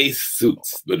lace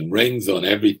suits with rings on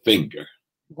every finger.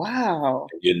 Wow!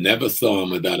 You never saw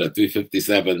him without a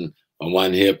 357 on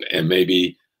one hip and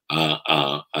maybe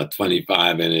a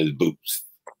 25 in his boots.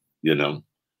 You know,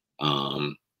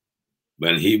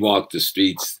 when he walked the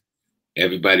streets,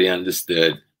 everybody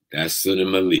understood that's Sunni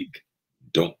Malik.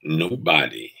 Don't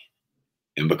nobody.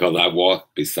 And because I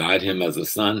walked beside him as a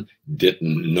son,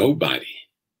 didn't nobody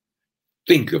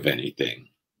think of anything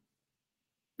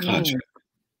contrary.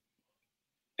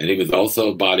 And he was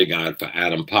also a bodyguard for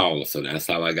Adam Powell. So that's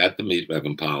how I got to meet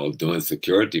Reverend Powell, doing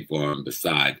security for him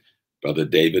beside Brother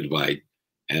David White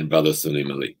and Brother Sunni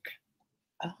Malik.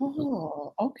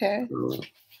 Oh, okay.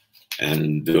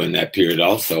 And during that period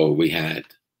also, we had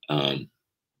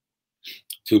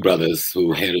two brothers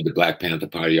who headed the Black Panther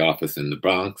Party office in the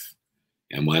Bronx,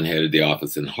 and one headed the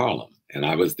office in Harlem. And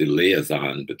I was the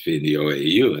liaison between the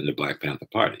OAU and the Black Panther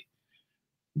Party.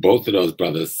 Both of those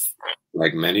brothers,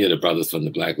 like many of the brothers from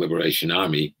the Black Liberation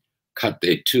Army, cut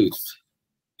their tooth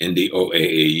in the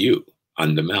OAAU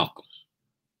under Malcolm.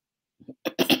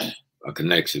 A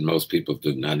connection most people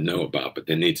do not know about, but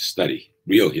they need to study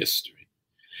real history.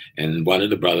 And one of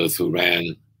the brothers who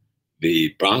ran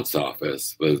the Bronx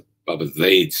office was Baba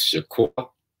Zaid Shakur,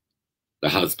 the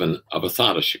husband of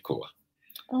Assata Shakur.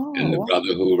 Oh, and the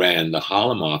brother who ran the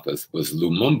Harlem office was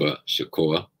Lumumba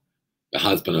Shakur, the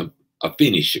husband of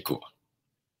Afeni Shakur.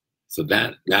 So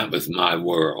that was my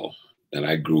world that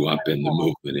I grew up in the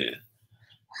movement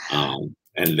in.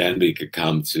 And then we could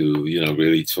come to, you know,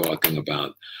 really talking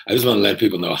about, I just want to let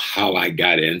people know how I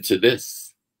got into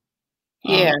this.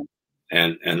 Yeah.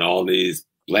 And all these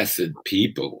blessed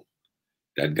people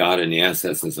that God and the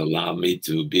ancestors allowed me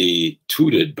to be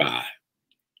tutored by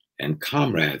and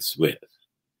comrades with.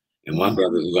 And one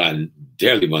brother who I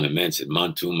dearly want to mention,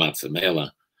 Montu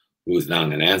Matsamela, who is now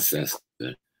an ancestor,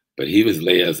 but he was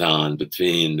liaison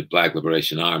between the Black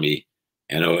Liberation Army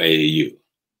and OAU.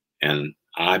 And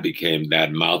I became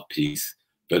that mouthpiece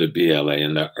for the BLA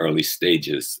in the early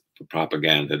stages for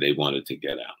propaganda they wanted to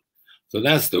get out. So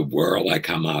that's the world I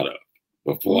come out of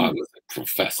before I was a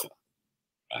professor,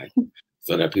 right?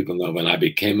 So that people know when I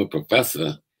became a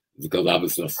professor, it's because I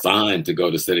was assigned to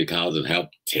go to City College and help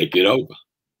take it over.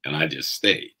 And I just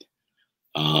stayed.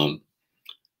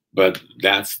 But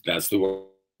that's the world.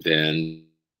 Then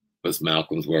was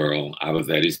Malcolm's world. I was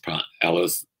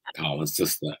Ella's Collins'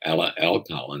 sister, Ella L.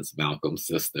 Collins, Malcolm's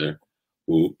sister,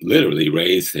 who literally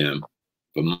raised him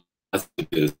for most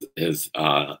of his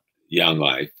young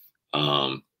life.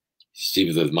 She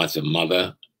was as much a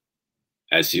mother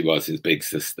as she was his big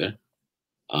sister.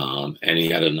 And he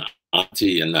had an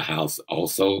auntie in the house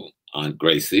also, Aunt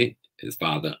Gracie, his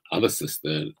father, other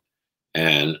sister,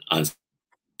 and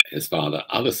his father,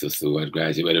 other sister who had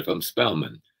graduated from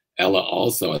Spelman. Ella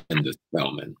also attended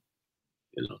Spelman,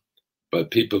 you know.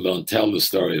 But people don't tell the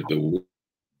story of the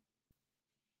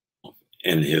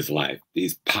in his life.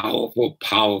 These powerful,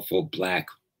 powerful Black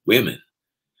women,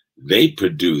 they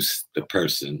produce the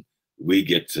person we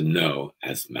get to know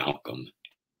as Malcolm.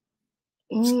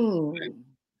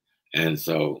 And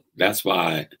so that's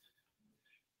why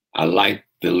I like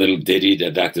the little ditty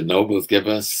that Dr. Nobles give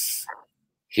us.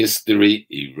 History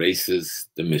erases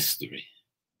the mystery.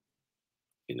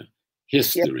 You know,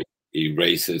 history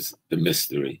erases the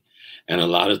mystery. And a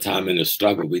lot of time in the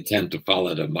struggle, we tend to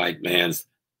follow the white man's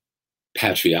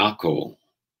patriarchal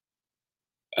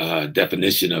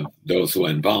definition of those who are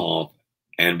involved,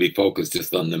 and we focus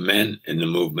just on the men in the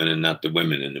movement and not the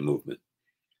women in the movement.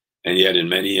 And yet in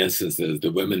many instances,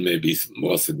 the women may be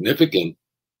more significant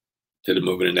to the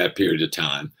movement in that period of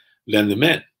time than the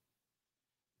men.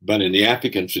 But in the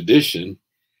African tradition,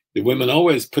 the women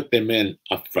always put their men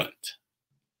up front.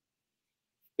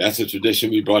 That's a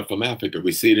tradition we brought from Africa.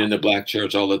 We see it in the Black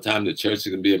church all the time. The church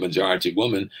can be a majority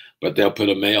woman, but they'll put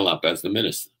a male up as the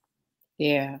minister.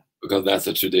 Yeah. Because that's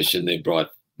a tradition they brought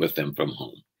with them from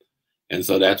home. And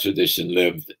so that tradition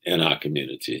lived in our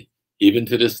community, even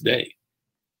to this day.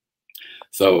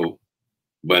 So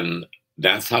when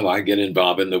that's how I get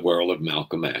involved in the world of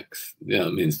Malcolm X. You know,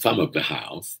 I mean, some of the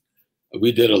hows.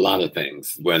 We did a lot of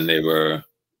things when they were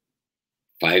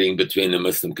fighting between the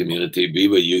Muslim community, we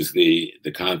would use the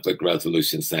conflict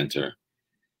resolution center,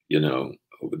 you know,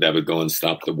 that would go and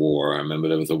stop the war. I remember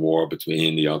there was a war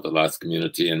between the Orthodox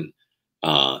community and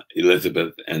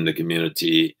Elizabeth and the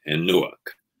community in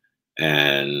Newark.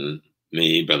 And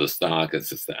me, Brother Stark, and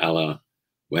Sister Ella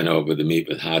went over to meet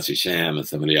with Haji Sham and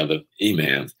some of the other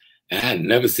imams. And I had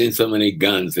never seen so many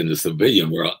guns in the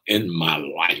civilian world in my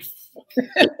life.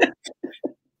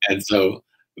 And so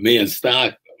me and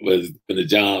Stark was for the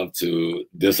job to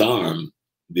disarm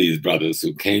these brothers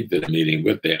who came to the meeting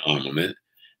with their armament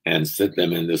and sit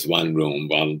them in this one room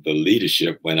while the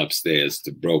leadership went upstairs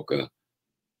to broker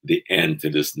the end to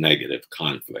this negative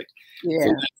conflict. Yeah.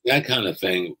 So that kind of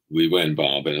thing we were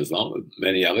involved in, as long as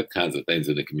many other kinds of things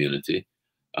in the community.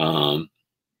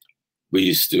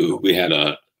 We had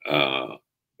a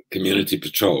community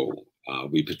patrol.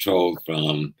 We patrolled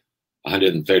from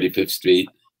 135th Street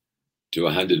to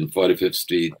 145th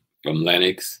Street, from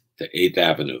Lenox to 8th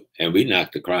Avenue. And we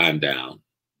knocked the crime down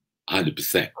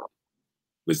 100%,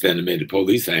 which then made the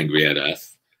police angry at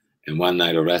us. And one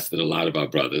night arrested a lot of our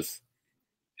brothers.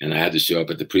 And I had to show up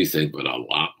at the precinct with a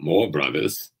lot more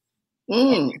brothers.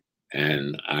 Mm.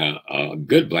 And a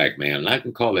good black man, I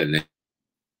can call it name.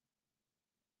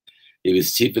 He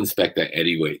was Chief Inspector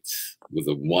Eddie Waits. He was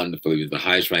the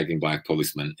highest ranking black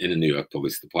policeman in the New York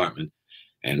Police Department.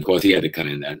 And of course, he had to come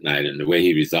in that night. And the way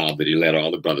he resolved it, he let all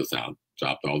the brothers out,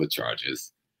 dropped all the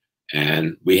charges.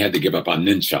 And we had to give up our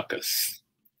nunchuckers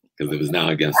because it was now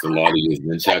against the law to use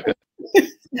nunchuckers.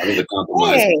 That was a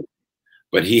compromise. Hey.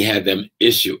 But he had them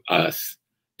issue us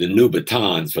the new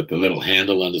batons with the little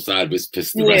handle on the side, which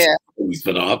pissed the rest of the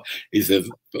policemen off. He says,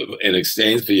 in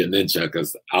exchange for your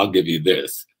nunchuckers, I'll give you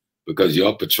this because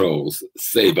your patrols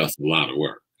save us a lot of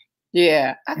work.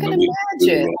 Yeah, I can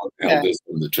imagine. We held this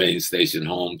from the train station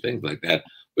home, things like that,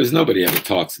 which nobody ever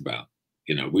talks about.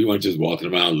 You know, we weren't just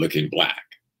walking around looking black.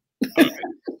 I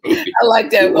like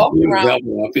that, walking around.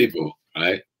 Helping our people,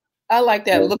 right? I like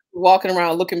that, walking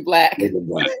around looking black. Looking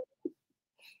black.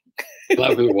 A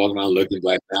lot of people walk around looking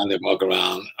black. Now they walk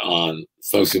around on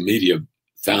social media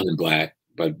sounding black,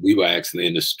 but we were actually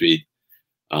in the street.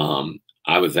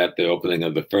 I was at the opening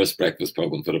of the first breakfast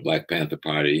program for the Black Panther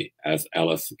Party as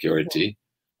Ellis security.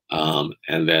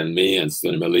 And then me and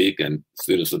student Malik and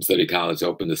students from City College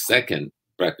opened the second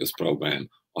breakfast program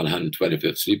on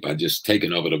 125th Street by just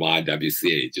taking over the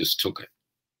YWCA, just took it,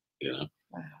 you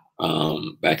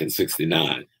know, back in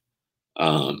 '69.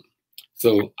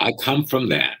 So I come from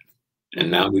that. And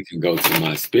now we can go to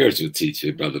my spiritual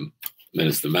teacher, Brother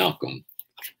Minister Malcolm,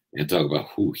 and talk about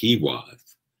who he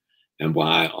was and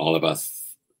why all of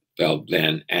us felt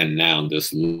then and now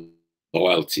this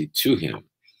loyalty to him.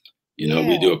 You know,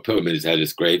 we do a pilgrimage at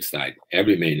his gravesite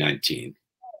every May 19th.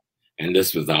 And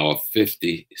this was our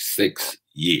 56th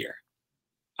year.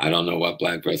 I don't know what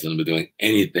Black person will be doing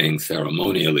anything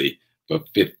ceremonially for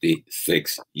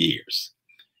 56 years.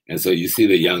 And so you see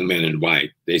the young men in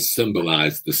white, they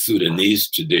symbolize the Sudanese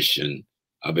tradition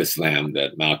of Islam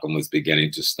that Malcolm was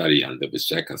beginning to study under with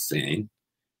Sheikh Hussein.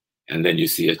 And then you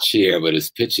see a chair with his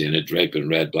picture in it, draped in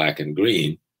red, black, and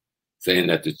green, saying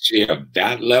that the chair of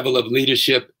that level of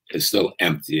leadership is still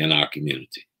empty in our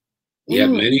community. We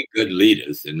have many good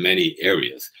leaders in many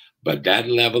areas, but that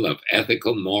level of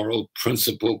ethical, moral,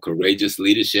 principle, courageous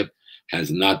leadership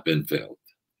has not been filled.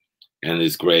 And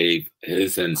his grave,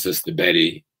 his and Sister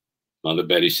Betty, Mother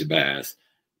Betty Shabazz,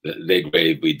 their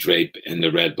grave we drape in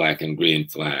the red, black, and green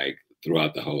flag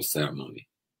throughout the whole ceremony.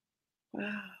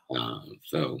 Wow.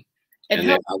 And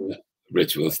then other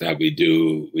rituals that we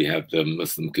do, we have the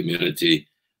Muslim community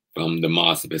from the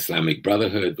Mosque of Islamic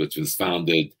Brotherhood, which was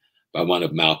founded by one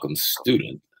of Malcolm's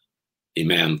students,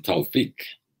 Imam Tawfiq,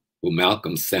 who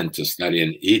Malcolm sent to study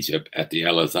in Egypt at the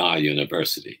Al-Azhar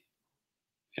University.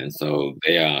 And so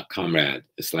they are a comrade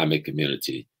Islamic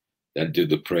community that do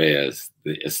the prayers,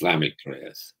 the Islamic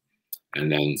prayers. And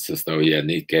then Sister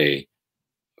Oyanike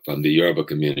from the Yoruba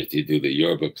community do the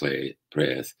Yoruba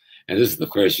prayers. And this is the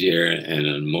first year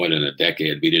in more than a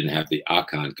decade we didn't have the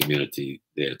Akan community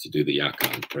there to do the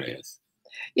Akan prayers.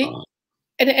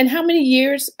 And how many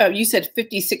years? You said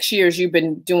 56 years you've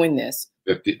been doing this.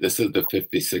 This is the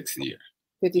 56th year.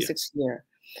 56th year.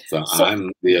 So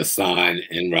I'm the assigned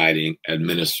in writing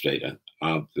administrator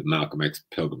of the Malcolm X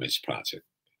Pilgrimage Project,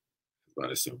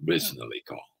 what it's originally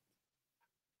called.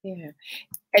 Yeah,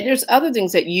 and there's other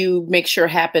things that you make sure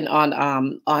happen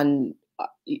on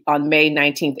May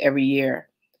 19th every year.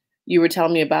 You were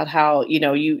telling me about how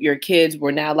your kids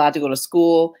were now allowed to go to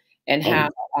school and how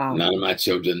none of my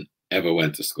children ever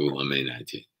went to school on May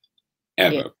 19th,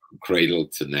 ever, from cradle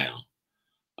to now.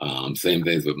 Same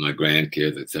things with my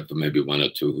grandkids, except for maybe one or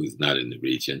two who's not in the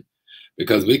region,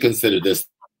 because we consider this to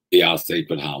be our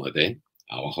sacred holiday,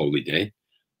 our holy day.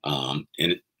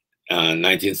 In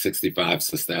 1965,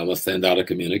 Sister Ella sent out a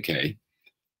communique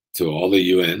to all the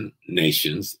UN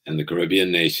nations and the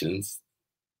Caribbean nations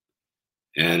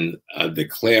and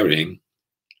declaring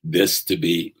this to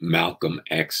be Malcolm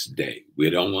X Day. We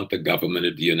don't want the government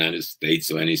of the United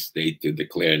States or any state to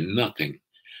declare nothing.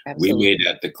 Absolutely. We made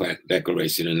that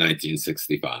declaration in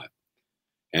 1965.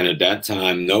 And at that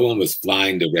time, no one was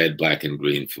flying the red, black, and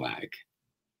green flag.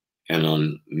 And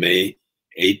on May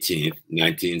 18th,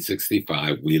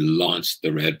 1965, we launched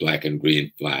the red, black, and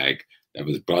green flag that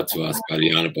was brought to us by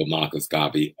the Honorable Marcus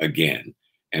Garvey again.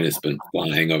 And it's been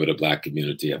flying over the Black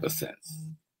community ever since.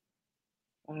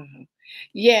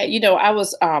 Yeah, you know, I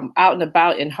was out and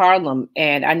about in Harlem,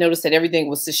 and I noticed that everything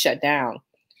was just shut down.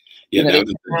 Yeah, that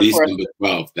was December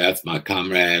 12th. That's my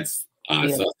comrades. I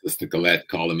saw Sister Colette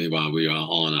calling me while we were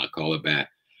on. I'll call her back.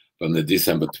 From the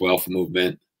December 12th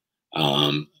movement,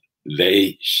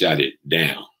 they shut it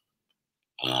down.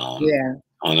 On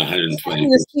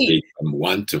 120th Street from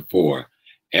 1 to 4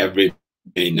 every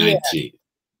May 19th.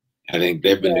 I think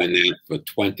they've been doing that for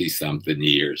 20-something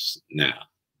years now,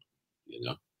 you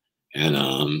know. And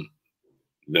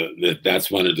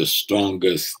that's one of the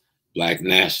strongest Black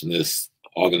nationalist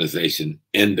organization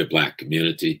in the Black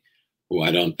community, who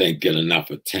I don't think get enough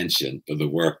attention for the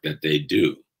work that they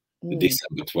do. The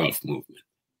December 12th movement.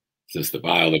 Sister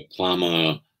Violet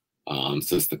Plummer,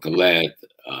 Sister Colette,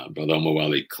 Brother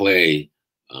Omawale Clay,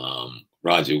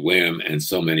 Roger Wim, and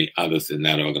so many others in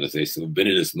that organization who've been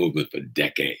in this movement for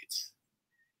decades,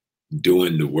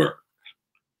 doing the work.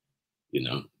 You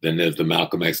know, then there's the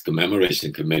Malcolm X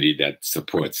Commemoration Committee that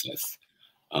supports us.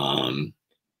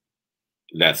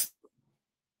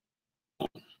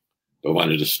 But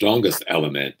one of the strongest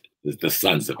elements is the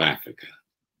Sons of Africa.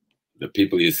 The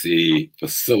people you see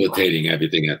facilitating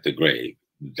everything at the grave,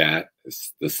 that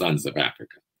is the Sons of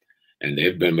Africa. And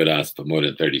they've been with us for more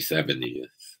than 37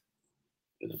 years.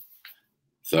 You know?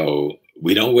 So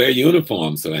we don't wear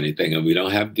uniforms or anything, and we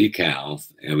don't have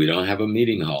decals, and we don't have a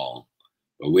meeting hall,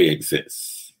 but we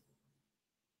exist.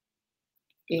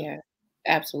 Yeah,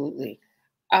 absolutely.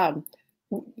 What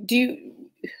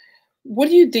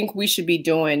do you think we should be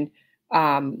doing,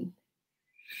 or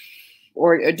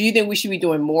do you think we should be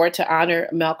doing more to honor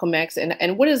Malcolm X?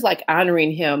 And what is like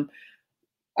honoring him?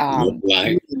 Look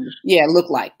like? Yeah, look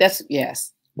like. That's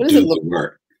yes. What does do it look the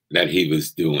work that he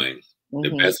was doing?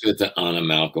 The best way to honor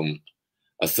Malcolm.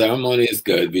 A ceremony is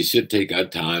good. We should take our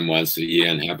time once a year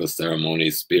and have a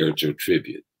ceremony, spiritual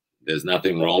tribute. There's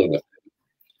nothing wrong with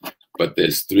it. But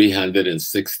there's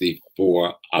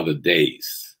 364 other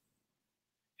days.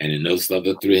 And in those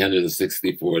other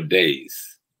 364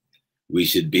 days, we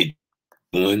should be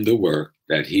doing the work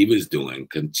that he was doing,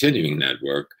 continuing that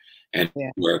work, and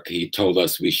work he told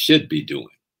us we should be doing.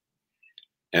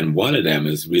 And one of them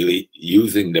is really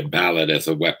using the ballot as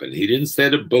a weapon. He didn't say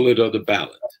the bullet or the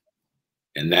ballot.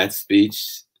 In that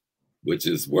speech, which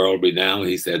is world renowned,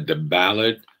 he said the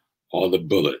ballot or the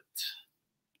bullet.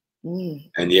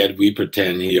 And yet we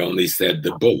pretend he only said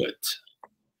the bullet.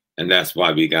 And that's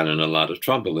why we got in a lot of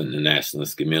trouble in the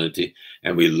nationalist community.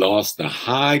 And we lost the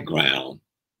high ground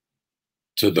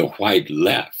to the white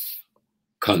left,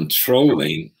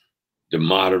 controlling the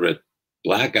moderate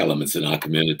Black elements in our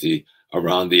community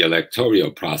around the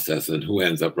electoral process and who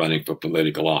ends up running for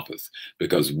political office.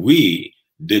 Because we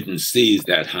didn't seize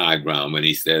that high ground when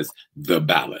he says the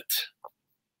ballot,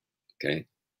 okay?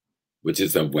 Which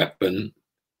is a weapon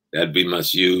that we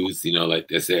must use. You know, like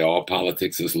they say, all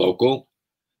politics is local.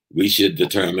 We should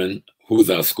determine who's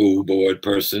our school board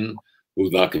person,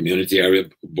 who's our community area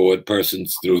board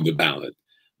persons through the ballot.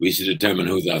 We should determine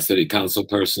who's our city council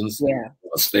persons,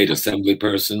 our state assembly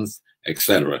persons,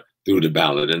 etc., through the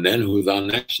ballot. And then who's our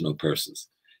national persons.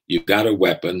 You've got a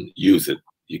weapon, use it.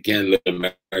 You can't let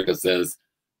America says,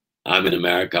 I'm in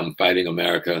America, I'm fighting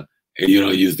America, and you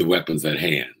don't use the weapons at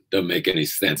hand. Doesn't make any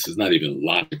sense. It's not even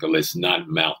logical. It's not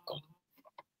Malcolm.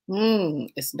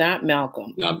 It's not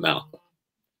Malcolm. Not Malcolm.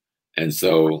 And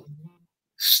so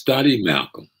study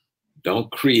Malcolm.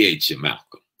 Don't create your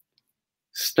Malcolm.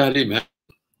 Study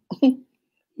Malcolm.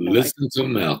 Listen to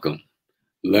Malcolm.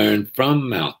 Learn from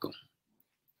Malcolm,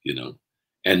 you know,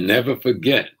 and never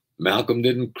forget, Malcolm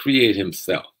didn't create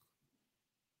himself.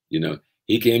 You know,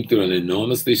 he came through an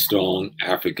enormously strong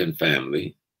African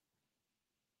family,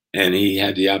 and he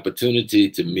had the opportunity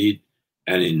to meet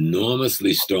an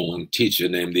enormously strong teacher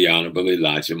named the Honorable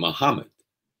Elijah Muhammad,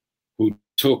 who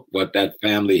took what that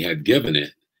family had given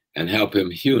it and helped him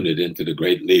hewn it into the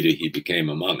great leader he became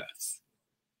among us.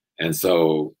 And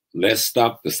so let's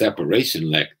stop the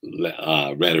separation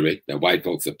rhetoric that white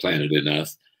folks have planted in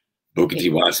us. Booker T.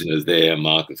 Washington is there,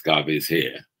 Marcus Garvey is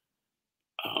here,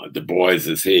 Du Bois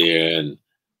is here, and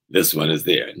this one is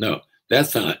there. No,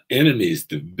 that's our enemy's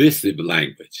divisive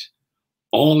language.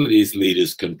 All of these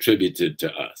leaders contributed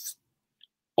to us.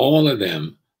 All of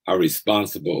them are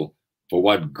responsible for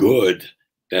what good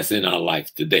that's in our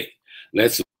life today.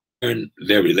 Let's learn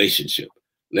their relationship.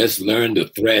 Let's learn the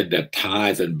thread that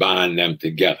ties and binds them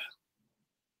together.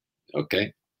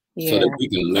 Okay? Yeah. So that we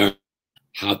can learn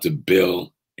how to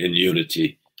build in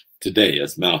unity today,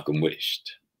 as Malcolm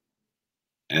wished,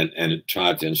 and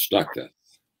tried to instruct us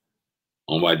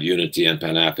on what unity and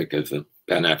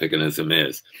Pan-Africanism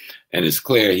is. And it's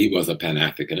clear he was a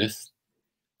Pan-Africanist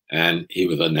and he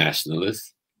was a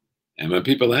nationalist. And when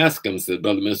people ask him, said,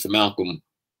 Brother Mr. Malcolm,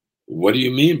 what do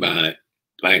you mean by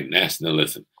Black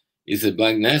nationalism? He said,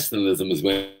 Black nationalism is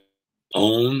when you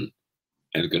own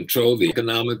and control the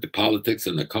economic, the politics,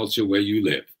 and the culture where you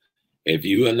live. If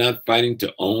you are not fighting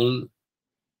to own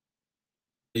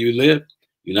where you live,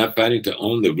 you're not fighting to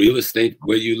own the real estate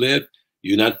where you live,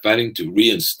 you're not fighting to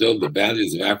reinstill the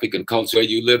values of African culture where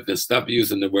you live, then stop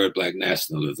using the word Black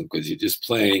nationalism, because you're just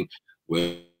playing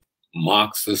with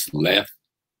Marxist left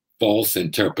false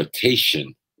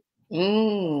interpretation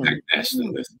of Black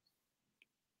nationalism.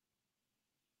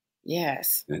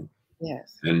 Yes.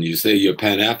 Yes. And you say you're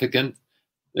Pan-African.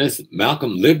 Listen,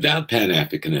 Malcolm lived out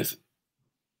Pan-Africanism.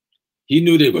 He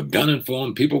knew they were gunning for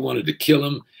him. People wanted to kill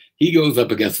him. He goes up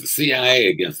against the CIA,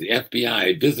 against the FBI.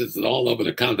 He visits all over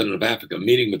the continent of Africa,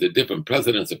 meeting with the different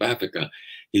presidents of Africa.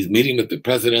 He's meeting with the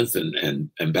presidents and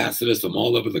ambassadors from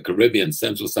all over the Caribbean,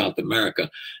 Central South America,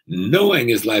 knowing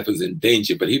his life was in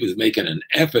danger, but he was making an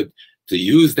effort to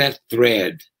use that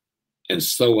thread and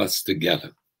sew us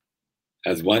together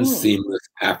as one seamless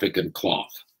African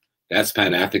cloth. That's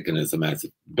Pan-Africanism at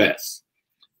its best.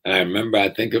 And I remember, I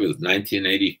think it was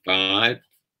 1985,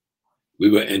 we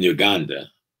were in Uganda,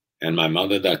 and my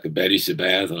mother, Dr. Betty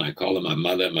Shabazz, and I call her my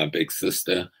mother and my big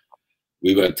sister,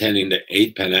 we were attending the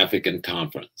 8th Pan-African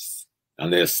Conference.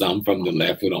 And there's some from the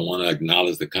left who don't want to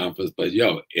acknowledge the conference, but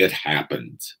yo, it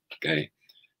happened, okay?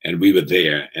 And we were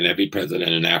there, and every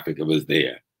president in Africa was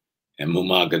there. And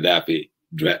Muammar Gaddafi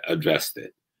addressed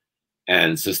it.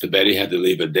 And Sister Betty had to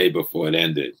leave a day before it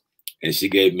ended. And she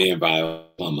gave me and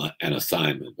Viola an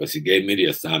assignment. But she gave me the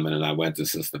assignment, and I went to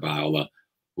Sister Viola,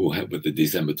 who had, with the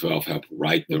December 12th, helped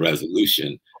write the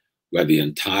resolution where the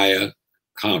entire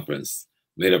conference,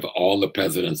 made of all the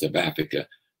presidents of Africa,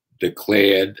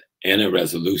 declared in a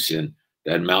resolution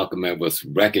that Malcolm X was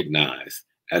recognized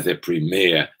as a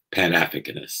premier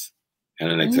Pan-Africanist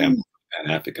and an example of the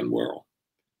Pan-African world.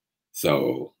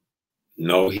 So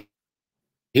no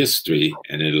history,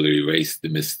 and it'll erase the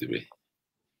mystery.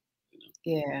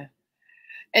 Yeah.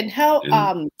 And how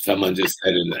someone just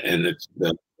said in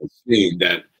the scene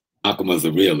that Malcolm was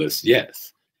a realist.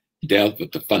 Yes, he dealt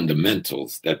with the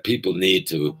fundamentals that people need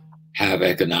to have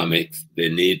economics, they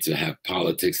need to have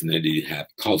politics, and they need to have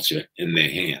culture in their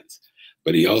hands.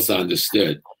 But he also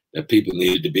understood that people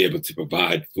needed to be able to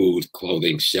provide food,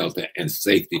 clothing, shelter, and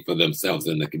safety for themselves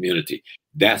and the community.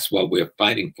 That's what we're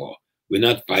fighting for. We're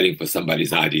not fighting for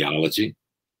somebody's ideology.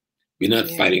 We're not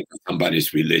fighting for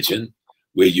somebody's religion.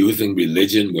 We're using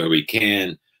religion where we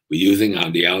can. We're using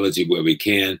ideology where we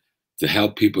can to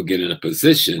help people get in a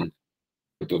position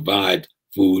to provide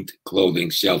food, clothing,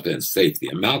 shelter, and safety.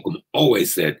 And Malcolm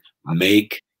always said,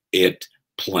 make it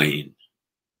plain.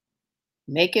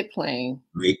 Make it plain.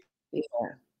 Make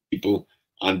people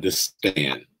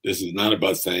understand. This is not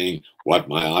about saying what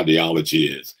my ideology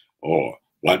is or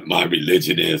what my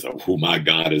religion is or who my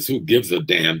God is. Who gives a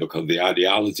damn? Because the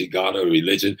ideology, God, or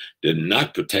religion did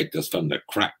not protect us from the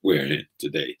crap we're in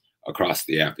today across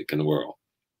the African world.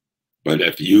 But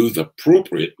if used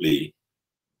appropriately,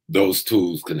 those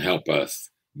tools can help us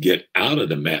get out of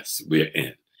the mess we're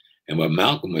in. And what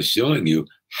Malcolm was showing you,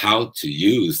 how to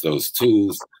use those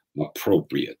tools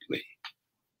appropriately.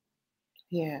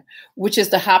 Yeah, which is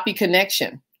the HAPI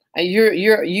connection.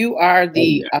 You are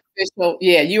the official.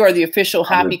 Yeah, you are the official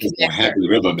HAPI connector. Happy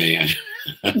River man.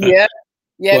 Yeah,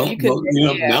 yeah. Well,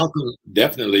 Malcolm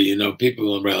definitely.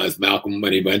 People don't realize Malcolm,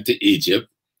 when he went to Egypt,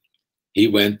 he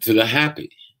went to the HAPI,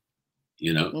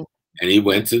 and he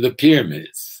went to the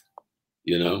pyramids,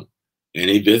 and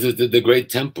he visited the great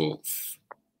temples,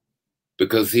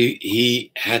 because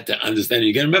he had to understand.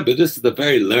 You got to remember, this is a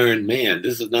very learned man.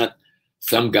 This is not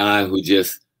some guy who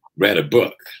just read a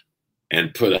book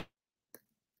and put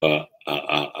what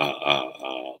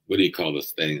do you call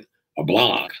this thing? A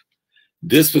blog.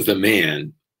 This was a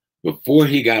man, before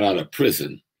he got out of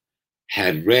prison,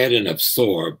 had read and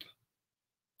absorbed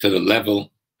to the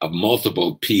level of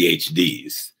multiple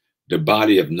PhDs, the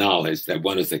body of knowledge that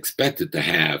one is expected to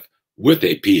have with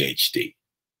a PhD.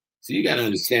 So you got to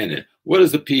understand that. What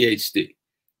is a PhD?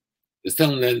 It's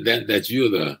telling that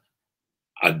you're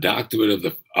a doctorate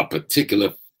of a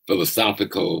particular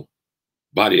philosophical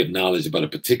body of knowledge about a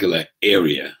particular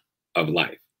area of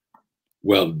life.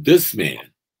 Well, this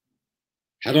man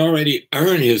had already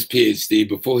earned his PhD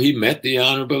before he met the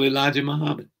Honorable Elijah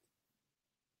Muhammad.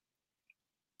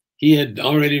 He had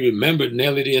already remembered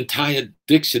nearly the entire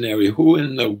dictionary. Who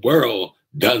in the world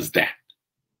does that?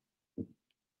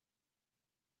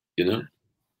 You know?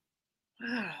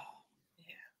 Wow.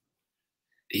 Yeah.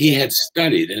 He had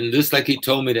studied, and just like he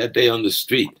told me that day on the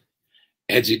street,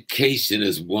 education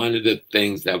is one of the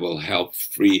things that will help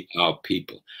free our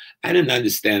people. I didn't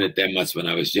understand it that much when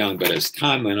I was young, but as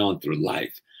time went on through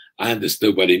life, I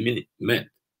understood what he meant.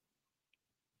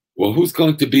 Well, who's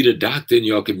going to be the doctor in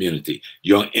your community?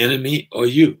 Your enemy or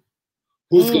you?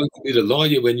 Who's going to be the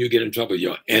lawyer when you get in trouble?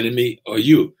 Your enemy or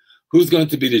you? Who's going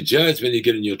to be the judge when you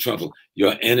get in your trouble?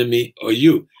 Your enemy or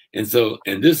you? And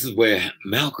this is where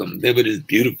Malcolm lived with his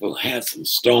beautiful, handsome,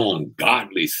 strong,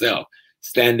 godly self,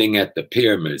 standing at the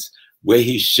pyramids, where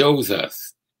he shows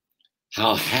us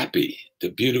how HAPI, the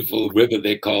beautiful river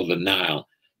they call the Nile,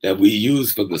 that we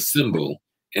use for the symbol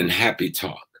in happy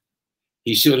talk.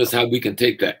 He showed us how we can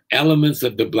take the elements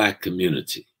of the Black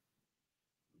community,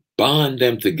 bond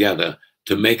them together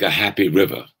to make a happy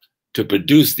river, to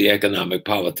produce the economic,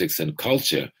 politics, and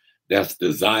culture that's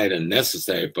desired and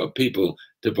necessary for people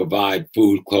to provide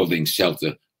food, clothing,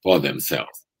 shelter for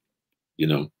themselves. You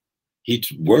know, he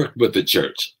worked with the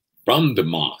church from the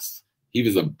mosque. He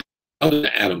was a brother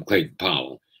to Adam Clayton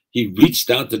Powell. He reached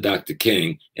out to Dr.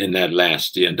 King in that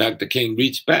last year, and Dr. King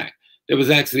reached back. There was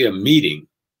actually a meeting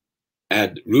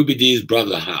at Ruby Dee's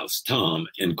brother house, Tom,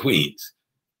 in Queens,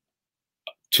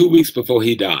 2 weeks before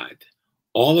he died.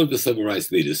 All of the civil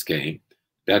rights leaders came.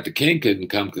 Dr. King couldn't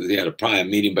come because he had a prior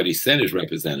meeting, but he sent his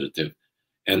representative.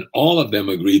 And all of them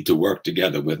agreed to work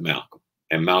together with Malcolm.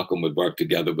 And Malcolm would work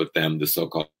together with them, the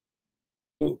so-called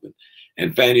movement.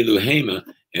 And Fannie Lou Hamer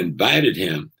invited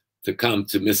him to come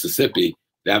to Mississippi.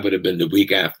 That would have been the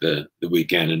week after the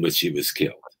weekend in which he was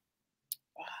killed.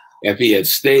 If he had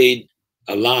stayed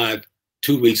alive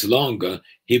 2 weeks longer,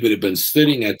 he would have been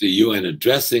sitting at the UN,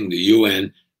 addressing the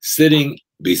UN, sitting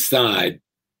beside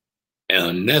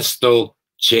Ernesto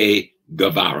Che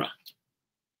Guevara.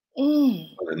 You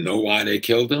want to know why they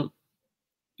killed him?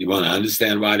 You want to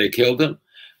understand why they killed him?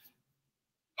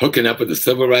 Hooking up with a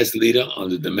civil rights leader on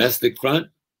the domestic front.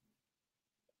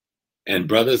 And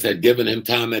brothers had given him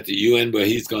time at the UN where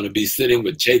he's going to be sitting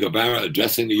with Che Guevara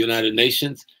addressing the United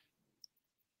Nations.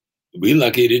 We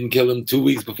lucky he didn't kill him 2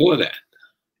 weeks before that.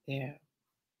 Yeah.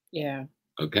 Yeah.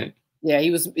 Okay. Yeah,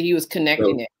 he was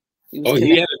connecting it.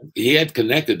 He had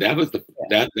connected. That was the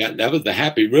that was the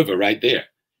happy river right there.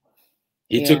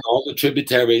 He took all the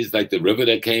tributaries, like the river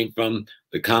that came from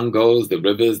the Congos, the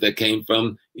rivers that came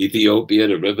from Ethiopia,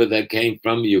 the river that came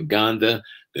from Uganda,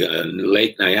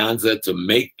 Lake Nyanza, to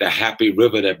make the happy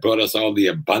river that brought us all the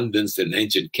abundance in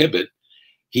ancient Kemet.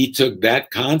 He took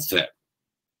that concept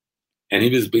and he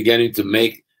was beginning to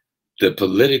make the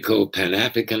political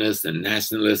Pan-Africanist and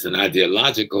nationalist and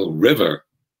ideological river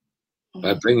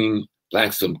by bringing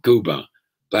Blacks from Cuba,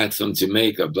 Blacks from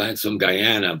Jamaica, Blacks from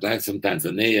Guyana, Blacks from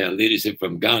Tanzania, leadership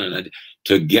from Ghana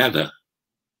together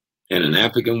in an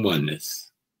African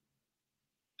oneness.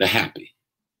 The HAPI.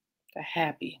 The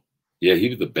HAPI. Yeah, he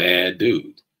was a bad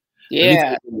dude.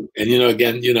 Yeah. And, you know,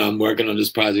 again, you know, I'm working on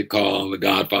this project called The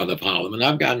Godfather of Harlem, and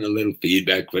I've gotten a little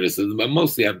feedback, criticism, but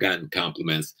mostly I've gotten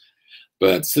compliments.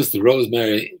 But Sister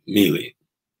Rosemary Mealy,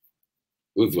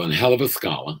 who was one hell of a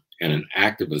scholar and an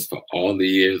activist for all the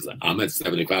years. I'm at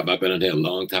 75. I've been in here a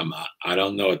long time. I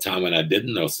don't know a time when I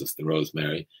didn't know Sister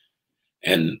Rosemary.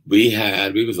 And we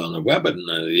was on a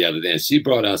webinar the other day, and she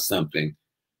brought out something.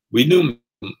 We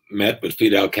met with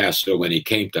Fidel Castro when he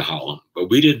came to Harlem, but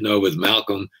we didn't know it was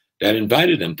Malcolm that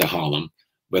invited him to Harlem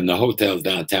when the hotels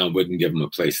downtown wouldn't give him a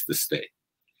place to stay.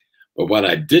 But what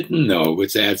I didn't know,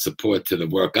 which adds support to the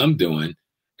work I'm doing,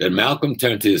 that Malcolm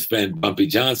turned to his friend Bumpy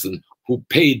Johnson, who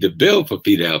paid the bill for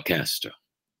Fidel Castro.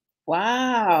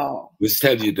 Wow. Which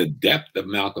tells you the depth of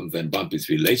Malcolm's and Bumpy's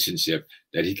relationship,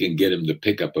 that he can get him to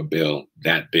pick up a bill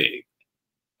that big.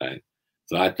 Right?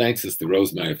 So I thank Sister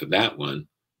Rosemary for that one.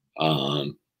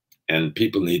 And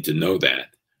people need to know that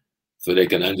so they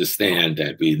can understand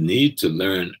that we need to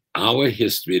learn our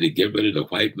history to get rid of the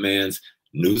white man's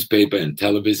newspaper and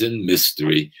television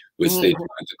mystery, which they try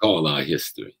to call our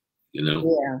history, you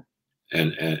know? Yeah.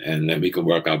 And then we can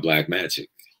work our black magic.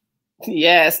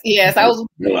 Yes, yes. I was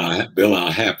Build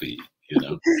our happy, you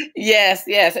know. Yes,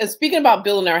 yes. And speaking about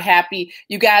building our happy,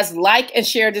 you guys like and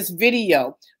share this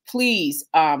video. Please,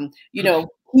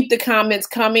 keep the comments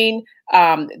coming.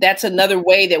 That's another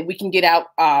way that we can get out,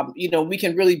 we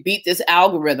can really beat this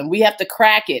algorithm. We have to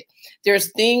crack it.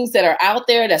 There's things that are out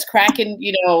there that's cracking,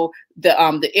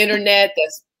 the internet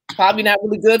that's probably not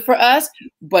really good for us,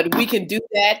 but we can do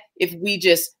that if we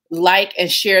just like and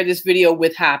share this video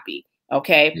with HAPI.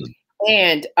 Okay.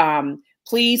 And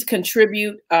please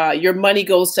contribute. Your money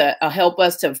goes to help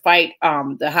us to fight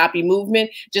the HAPI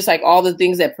movement, just like all the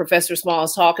things that Professor Small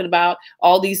is talking about.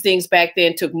 All these things back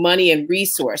then took money and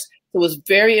resource. So it was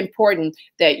very important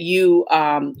that you,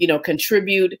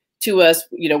 contribute to us,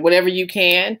 whatever you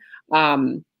can.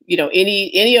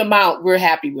 Any amount we're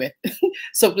happy with.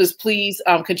 So just please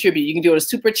contribute. You can do it a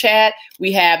super chat.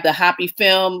 We have the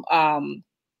hapifilm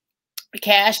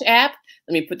Cash app.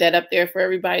 Let me put that up there for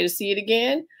everybody to see it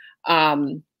again.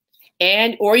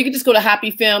 Or you can just go to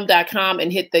hapifilm.com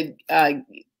and hit the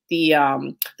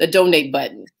donate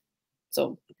button.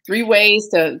 So 3 ways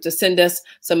to send us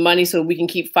some money so we can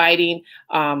keep fighting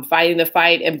the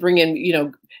fight and bring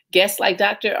in, guests like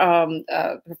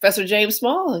Professor James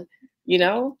Small, And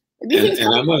I'm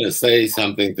going to say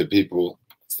something to people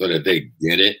so that they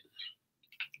get it.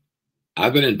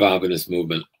 I've been involved in this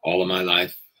movement all of my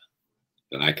life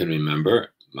that I can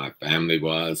remember. My family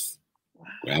was,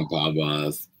 grandpa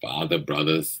was, father,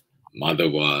 brothers, mother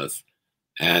was.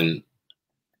 And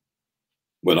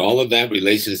with all of that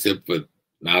relationship with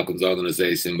Malcolm's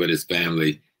organization, with his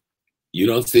family, you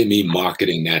don't see me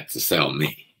marketing that to sell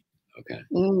me. Okay.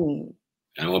 And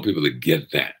I want people to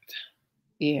get that.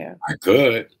 Yeah. I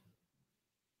could,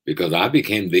 because I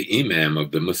became the imam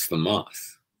of the Muslim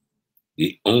mosque,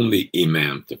 the only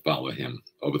imam to follow him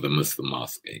over the Muslim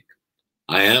mosque.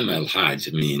 I am Al-Hajj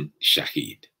Amin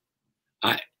Shaheed.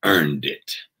 I earned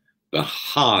it the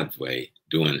hard way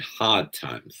during hard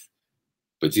times.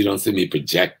 But you don't see me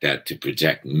project that to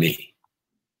project me.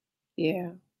 Yeah.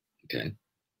 Okay.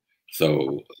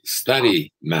 So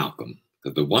study Malcolm,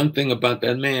 because the one thing about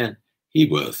that man, he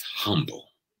was humble.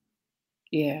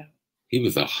 Yeah. He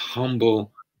was a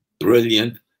humble,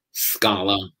 brilliant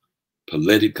scholar,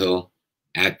 political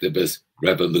activist,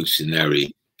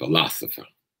 revolutionary philosopher,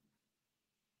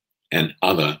 and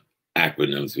other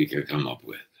acronyms we could come up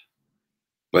with.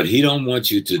 But he don't want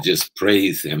you to just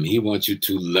praise him. He wants you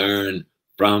to learn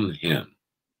from him.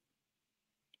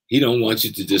 He don't want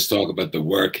you to just talk about the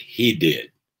work he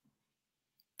did.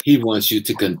 He wants you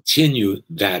to continue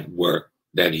that work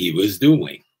that he was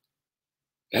doing.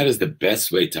 That is the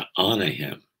best way to honor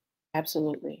him.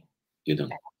 Absolutely.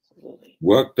 Absolutely.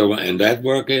 And that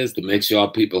work is to make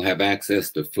sure people have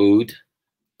access to food,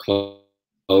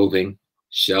 clothing,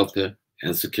 shelter,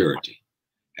 and security.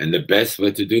 And the best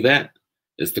way to do that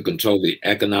is to control the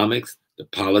economics, the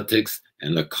politics,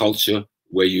 and the culture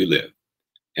where you live.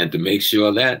 And to make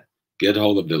sure that, get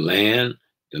hold of the land,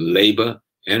 the labor,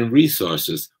 and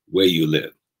resources where you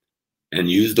live. And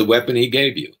use the weapon he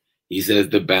gave you. He says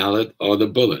the ballot or the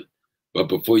bullet. But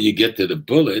before you get to the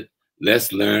bullet,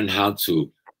 let's learn how to,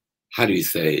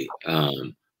 politicize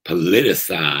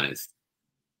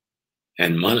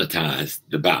and monetize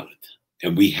the ballot.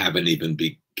 And we haven't even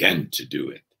begun to do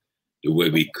it the way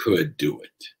we could do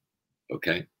it.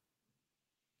 Okay?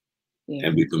 Yeah.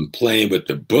 And we've been playing with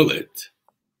the bullet,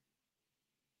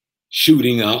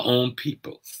 shooting our own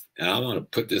peoples. And I want to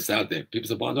put this out there. People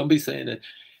say, well, don't be saying that.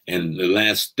 In the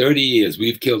last 30 years,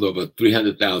 we've killed over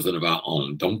 300,000 of our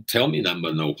own. Don't tell me nothing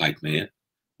but no white man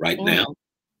right now.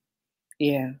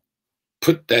 Yeah.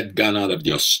 Put that gun out of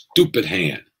your stupid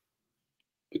hand,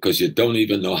 because you don't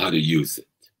even know how to use it.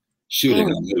 Shooting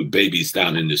our little babies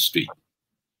down in the street.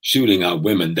 Shooting our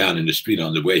women down in the street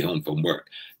on the way home from work.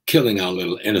 Killing our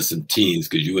little innocent teens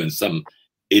because you and some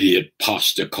idiot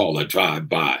posture caller drive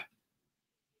by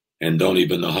and don't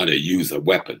even know how to use a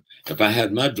weapon. If I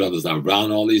had my brothers, I'd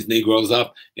round all these Negroes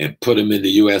up and put them in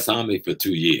the U.S. Army for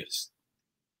 2 years.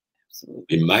 Absolutely.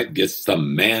 We might get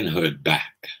some manhood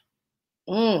back,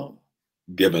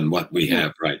 given what we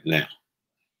have right now.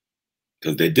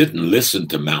 Because they didn't listen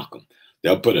to Malcolm.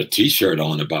 They'll put a T-shirt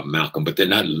on about Malcolm, but they're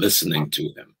not listening to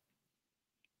him.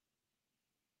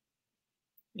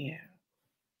 Yeah.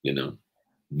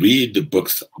 Read the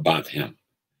books about him.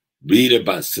 Read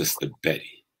about Sister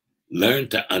Betty. Learn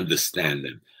to understand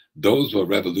them. Those were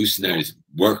revolutionary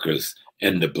workers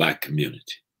in the Black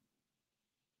community.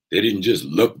 They didn't just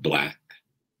look Black,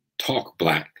 talk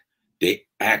Black. They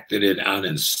acted it out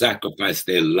and sacrificed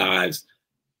their lives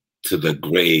to the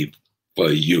grave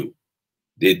for you.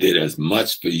 They did as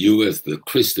much for you as the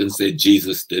Christians said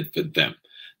Jesus did for them.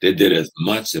 They did as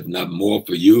much, if not more,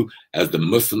 for you as the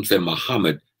Muslims and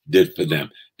Muhammad did for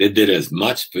them. They did as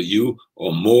much for you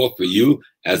or more for you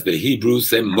as the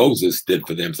Hebrews and Moses did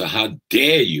for them. So how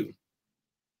dare you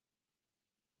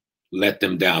let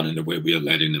them down in the way we are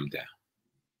letting them down?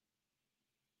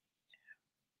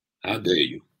 How dare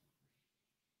you?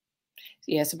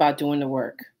 Yeah, it's about doing the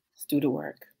work. Let's do the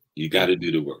work. You got to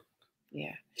do the work.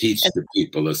 Yeah. Teach the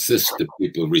people, assist the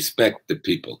people, respect the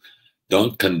people.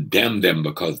 Don't condemn them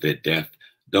because they're deaf.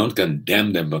 Don't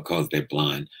condemn them because they're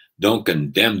blind. Don't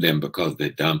condemn them because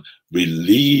they're dumb.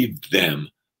 Relieve them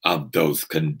of those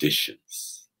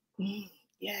conditions.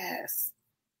 Yes.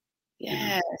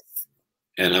 Yes.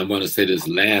 And I want to say this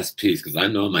last piece because I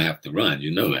know I'm going to have to run.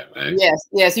 You know that, right? Yes.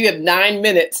 Yes. You have 9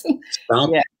 minutes.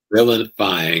 Stop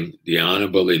vilifying the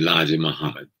Honorable Elijah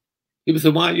Muhammad. People say,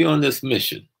 why are you on this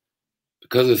mission?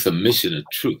 Because it's a mission of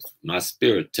truth. My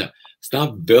spirit tells.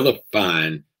 Stop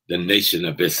vilifying the Nation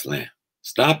of Islam.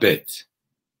 Stop it.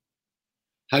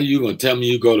 How you going to tell me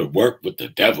you go to work with the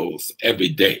devils every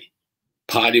day,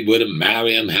 party with them,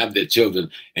 marry them, have their children,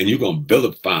 and you're going to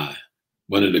vilify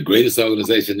one of the greatest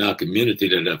organizations in our community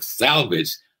that have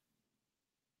salvaged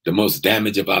the most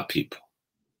damage of our people?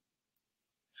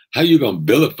 How you going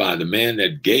to vilify the man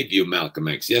that gave you Malcolm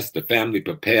X? Yes, the family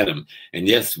prepared him. And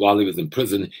yes, while he was in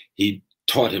prison, he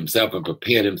taught himself and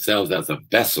prepared himself as a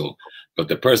vessel. But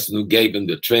the person who gave him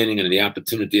the training and the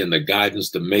opportunity and the guidance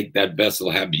to make that vessel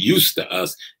have use to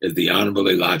us is the Honorable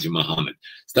Elijah Muhammad.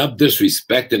 Stop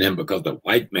disrespecting him because the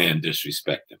white man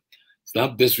disrespected him.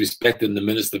 Stop disrespecting the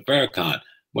Minister Farrakhan,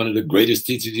 one of the greatest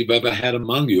teachers you've ever had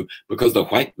among you, because the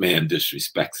white man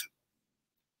disrespects him.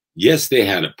 Yes, they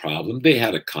had a problem. They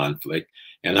had a conflict.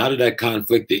 And out of that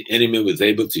conflict, the enemy was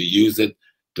able to use it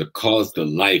to cause the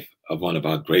life of one of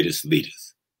our greatest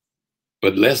leaders.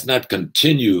 But let's not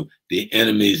continue the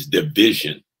enemy's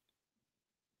division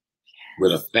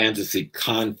with a fantasy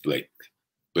conflict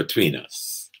between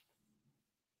us.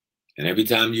 And every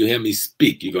time you hear me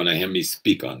speak, you're going to hear me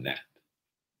speak on that.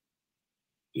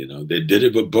 You know, they did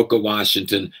it with Booker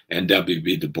Washington and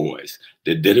W.B. Du Bois.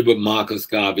 They did it with Marcus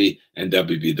Garvey and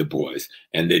W.B. Du Bois.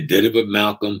 And they did it with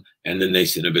Malcolm and the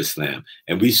Nation of Islam.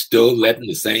 And we still letting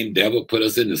the same devil put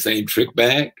us in the same trick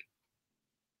bag?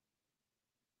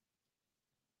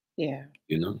 Yeah.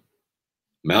 You know,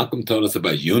 Malcolm taught us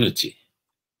about unity.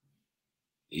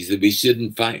 He said we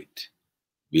shouldn't fight.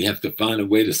 We have to find a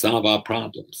way to solve our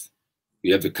problems.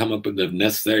 We have to come up with the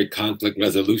necessary conflict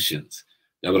resolutions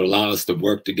that would allow us to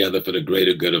work together for the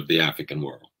greater good of the African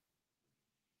world.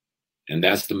 And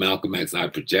that's the Malcolm X I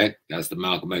project. That's the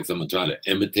Malcolm X I'm going to try to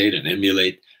imitate and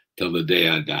emulate till the day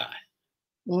I die.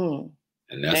 And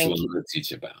that's what I'm going to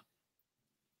teach about.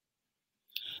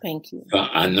 Thank you. So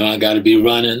I know I got to be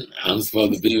running. I'm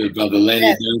supposed to be with Brother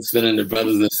Lenny Johnston and the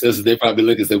brothers and sisters. They probably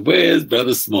look and say, where's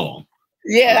Brother Small?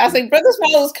 Yeah, I think Brother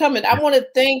Small is coming. I want to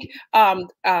thank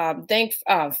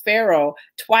Pharaoh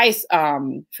twice.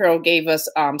 Pharaoh gave us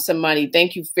some money.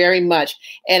 Thank you very much.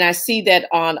 And I see that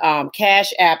on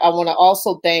Cash App. I want to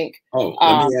also thank. Oh,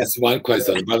 let me ask one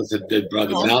question. The brother said, did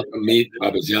Brother Malcolm meet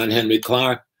Brother John Henry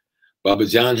Clark? Brother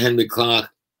John Henry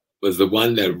Clark was the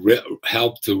one that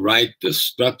helped to write the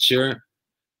structure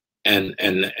and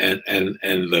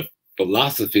the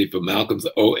philosophy for Malcolm's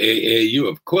OAAU.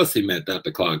 Of course he met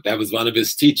Dr. Clark. That was one of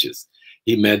his teachers.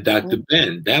 He met Dr.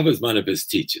 Ben. That was one of his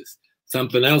teachers.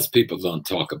 Something else people don't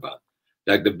talk about.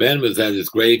 Dr. Ben was at his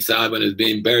graveside when he was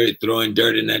being buried, throwing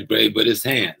dirt in that grave with his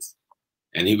hands.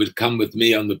 And he would come with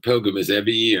me on the pilgrimage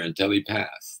every year until he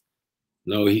passed.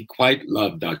 No, he quite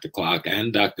loved Dr. Clark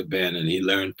and Dr. Ben, and he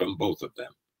learned from both of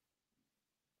them.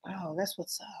 Oh, that's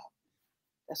what's up.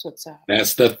 That's what's up.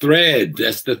 That's the thread.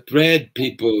 That's the thread,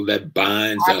 people, that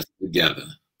binds us together.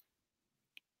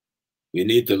 We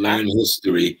need to learn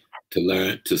history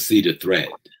to see the thread.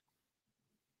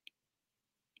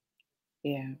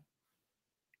 Yeah.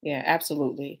 Yeah,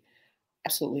 absolutely.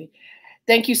 Absolutely.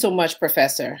 Thank you so much,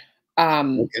 Professor.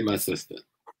 Okay, my sister.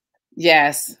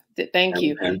 Yes. Thank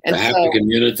you. And the HAPI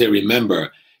community,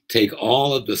 remember, take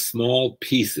all of the small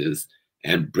pieces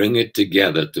and bring it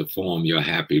together to form your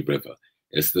HAPI river.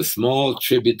 It's the small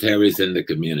tributaries in the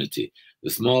community, the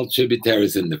small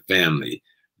tributaries in the family,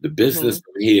 the business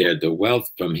from here, the wealth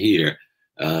from here,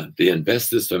 the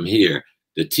investors from here,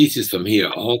 the teachers from here,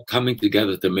 all coming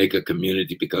together to make a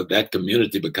community, because that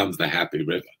community becomes the HAPI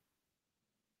river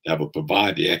that will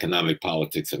provide the economic,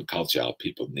 politics, and culture our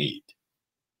people need.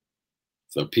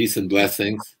 So peace and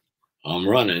blessings. I'm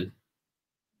running,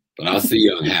 but I'll see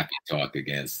you on HAPI Talk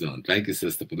again soon. Thank you,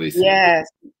 Sister Felicia. Yes.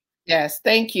 Yes.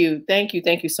 Thank you. Thank you.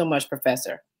 Thank you so much,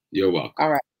 Professor. You're welcome.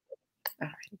 All right. All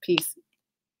right. Peace.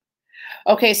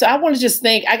 Okay, so I want to just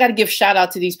I got to give shout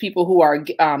out to these people who are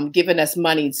giving us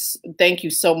money. Thank you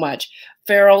so much.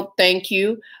 Farrell, thank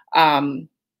you.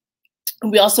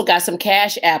 We also got some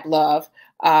Cash App love.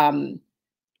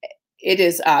 It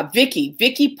is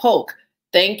Vicky Polk.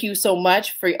 Thank you so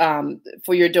much for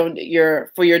your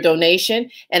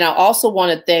donation. And I also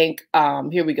want to thank,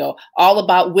 here we go, All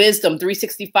About Wisdom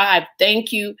 365.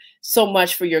 Thank you so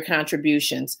much for your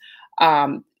contributions.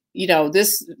 You know,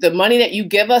 the money that you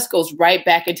give us goes right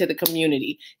back into the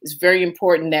community. It's very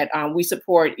important that we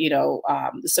support,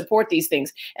 support these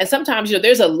things. And sometimes,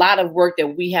 there's a lot of work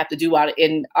that we have to do out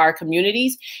in our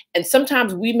communities. And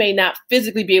sometimes we may not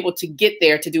physically be able to get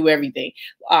there to do everything.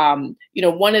 One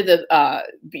of the,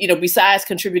 besides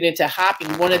contributing to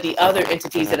HAPI, one of the other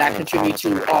entities that I contribute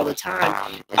to all the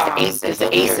time is the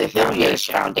ACE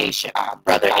Affiliation Foundation.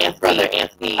 Brother Anthony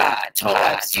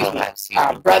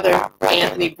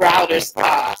Browder's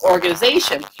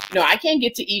organization. I can't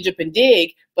get to Egypt and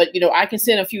dig, but I can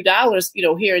send a few dollars,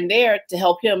 here and there to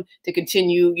help him to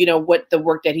continue, what the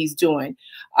work that he's doing.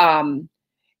 And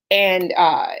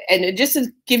just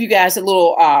to give you guys a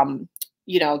little,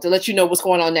 to let you know what's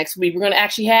going on next week, we're going to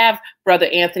actually have Brother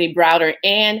Anthony Browder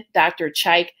and Dr.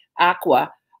 Chaik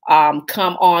Aqua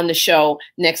come on the show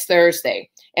next Thursday.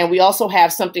 And we also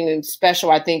have something special,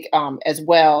 I think, as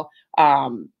well,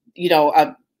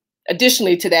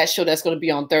 additionally to that show that's going to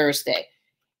be on Thursday.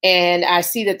 And I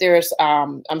see that there's,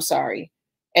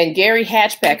 and Gary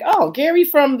Hatchback. Oh, Gary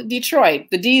from Detroit.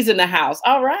 The D's in the house.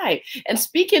 All right. And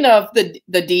speaking of the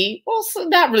D, well, so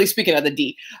not really speaking of the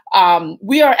D,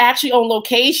 we are actually on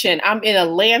location. I'm in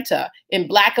Atlanta, in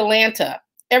Black Atlanta.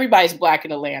 Everybody's Black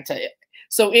in Atlanta.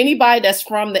 So anybody that's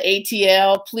from the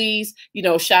ATL, please,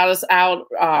 shout us out,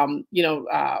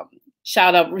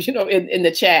 shout out, in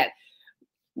the chat.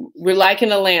 We're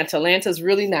liking Atlanta. Atlanta's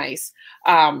really nice.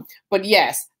 But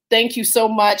yes, thank you so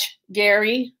much,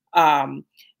 Gary, and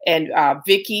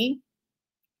Vicky,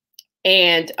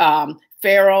 and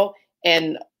Farrell,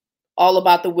 and All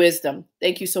About the Wisdom.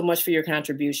 Thank you so much for your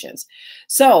contributions.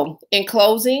 So in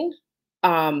closing,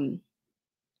 I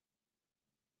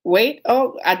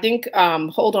think,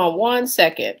 hold on one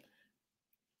second.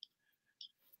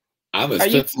 I was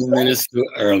 15 minutes too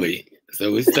early,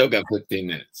 so we still got 15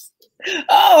 minutes.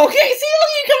 Oh, okay. See,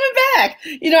 you coming back.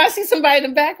 I see somebody in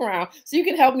the background, so you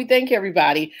can help me thank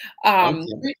everybody. Okay.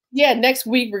 Yeah, next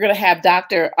week we're gonna have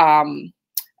Dr.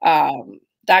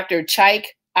 Chaik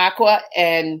Aqua,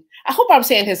 and I hope I'm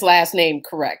saying his last name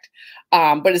correct.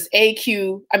 But it's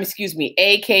AKUA,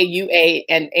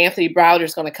 and Anthony Browder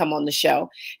is gonna come on the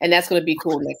show, and that's gonna be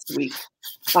cool next week.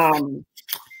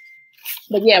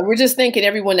 But yeah, we're just thanking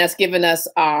everyone that's given us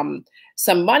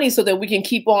some money so that we can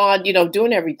keep on,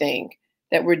 doing everything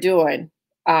that we're doing.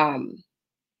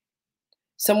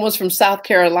 Someone's from South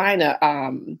Carolina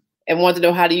and wanted to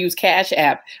know how to use Cash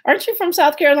App. Aren't you from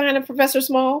South Carolina, Professor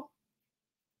Small?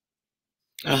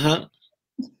 Uh-huh.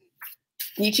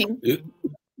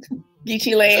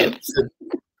 Geechee land.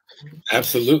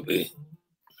 Absolutely.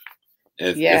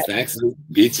 It's actually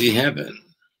Geechee heaven.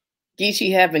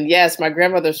 Geechee heaven. Yes, my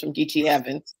grandmother's from Geechee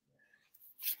heaven.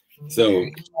 So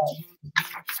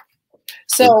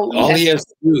all he has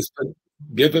to do is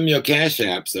give him your Cash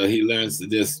App so he learns to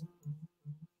just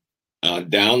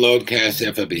download Cash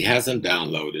App if he hasn't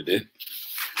downloaded it,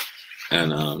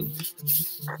 and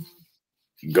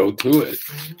go to it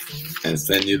and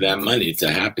send you that money to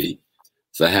HAPI,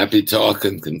 so HAPI Talk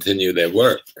can continue their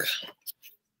work.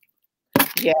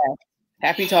 Yeah.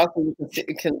 HAPI Talk,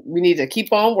 we need to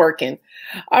keep on working.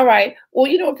 All right.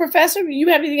 Well, Professor, you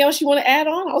have anything else you want to add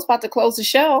on? I was about to close the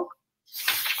show.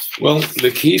 Well,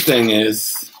 the key thing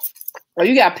is,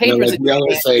 you got papers. We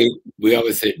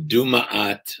always say, do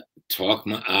ma'at, talk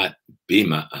ma'at, be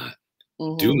ma'at.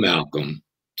 Mm-hmm. Do Malcolm,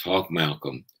 talk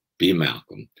Malcolm, be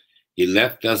Malcolm. He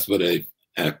left us with a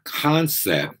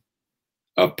concept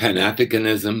of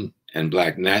Pan-Africanism and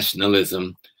Black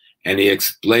nationalism. And he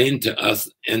explained to us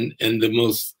in the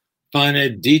most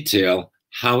finite detail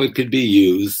how it could be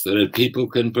used so that people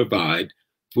can provide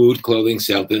food, clothing,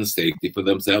 shelter, and safety for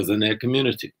themselves and their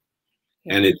community.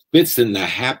 Yeah. And it fits in the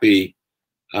HAPI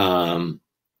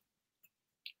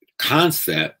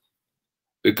concept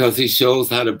because he shows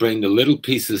how to bring the little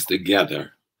pieces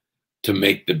together to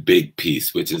make the big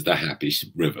piece, which is the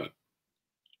HAPI River.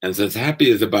 And since HAPI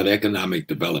is about economic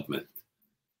development,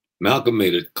 Malcolm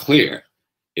made it clear,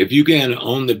 if you can't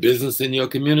own the business in your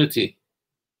community,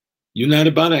 you're not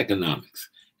about economics.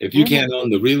 If you can't own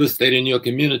the real estate in your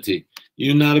community,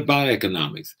 you're not about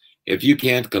economics. If you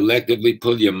can't collectively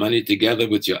pull your money together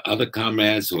with your other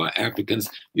comrades who are Africans,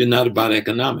 you're not about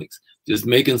economics. just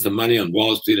making some money on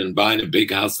Wall Street and buying a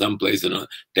big house someplace. And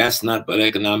that's not what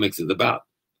economics is about.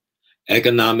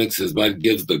 Economics is what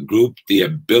gives the group the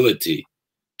ability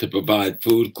to provide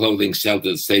food, clothing,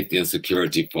 shelter, safety, and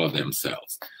security for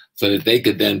themselves, so that they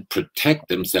could then protect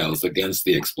themselves against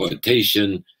the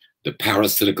exploitation, the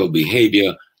parasitical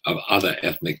behavior of other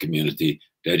ethnic community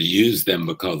that use them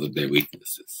because of their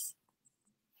weaknesses.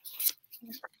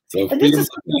 So and this is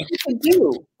something we can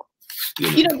do.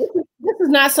 You know, this is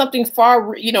not something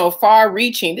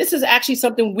far-reaching. This is actually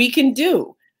something we can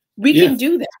do. We can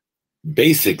do that.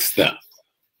 Basic stuff.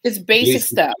 It's basic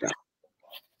stuff.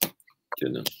 You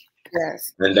know.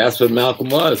 Yes. And that's what Malcolm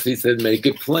was. He said, make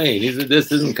it plain. He said,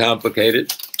 this isn't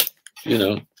complicated. You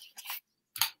know,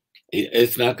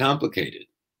 it's not complicated.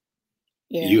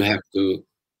 Yeah. You have to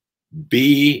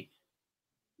be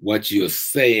what you're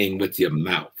saying with your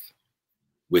mouth,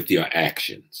 with your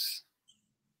actions.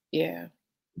 Yeah.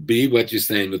 Be what you're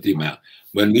saying with your mouth.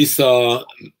 When we saw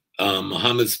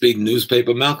Muhammad speak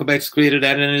newspaper, Malcolm X created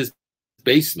that in his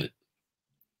basement,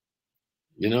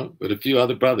 you know, with a few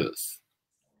other brothers.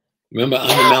 Remember,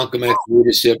 under Malcolm X's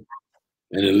leadership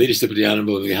and the leadership of the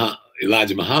Honorable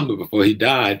Elijah Muhammad before he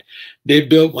died, they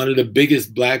built one of the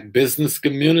biggest Black business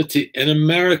community in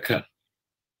America.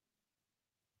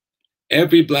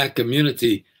 Every Black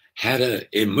community had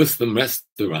a Muslim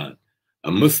restaurant,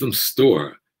 a Muslim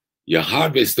store. Your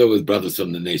hardware store was brothers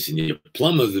from the nation. Your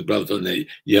plumbers was brothers from the nation.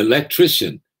 Your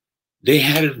electrician, they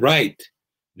had it right.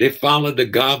 They followed the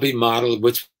Garvey model,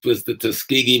 which was the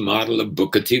Tuskegee model of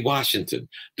Booker T. Washington.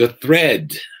 The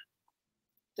thread.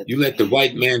 You let the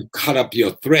white man cut up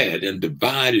your thread and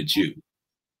divided you.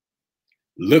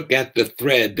 Look at the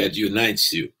thread that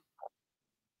unites you,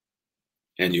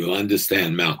 and you'll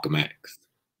understand Malcolm X.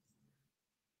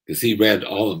 Because he read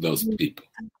all of those people.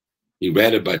 He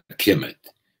read about Kemet.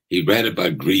 He read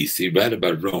about Greece. He read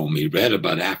about Rome. He read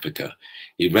about Africa.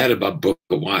 He read about Booker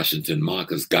Washington,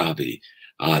 Marcus Garvey,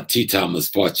 T. Thomas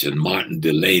Fortune, Martin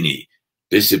Delany,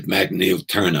 Bishop McNeill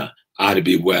Turner, Ida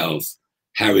B. Wells,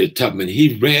 Harriet Tubman.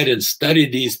 He read and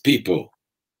studied these people.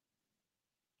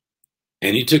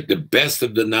 And he took the best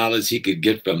of the knowledge he could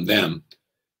get from them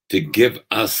to give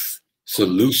us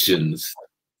solutions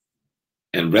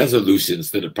and resolutions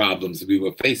to the problems we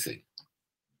were facing.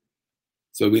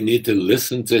 So we need to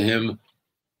listen to him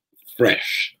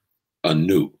fresh,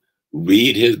 anew.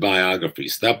 Read his biography.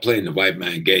 Stop playing the white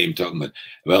man game talking about,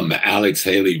 well, Alex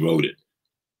Haley wrote it.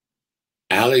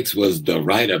 Alex was the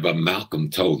writer, but Malcolm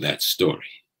told that story.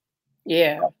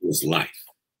 Yeah. Of his life,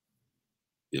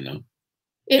 you know?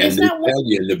 And they tell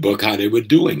you in the book how they were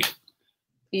doing it.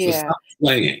 Yeah. So stop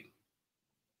playing.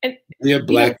 And, be a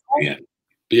Black man.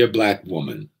 Be a Black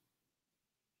woman.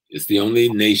 It's the only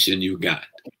nation you got.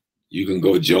 You can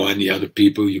go join the other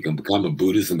people. You can become a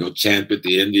Buddhist and go chant with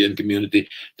the Indian community.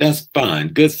 That's fine.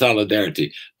 Good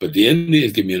solidarity. But the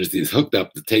Indian community is hooked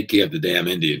up to take care of the damn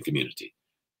Indian community.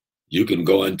 You can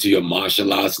go into your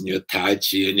martial arts and your Tai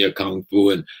Chi and your Kung Fu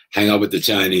and hang out with the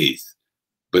Chinese.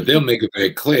 But they'll make it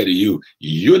very clear to you,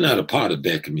 you're not a part of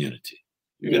their community.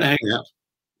 You're going to hang out,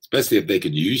 especially if they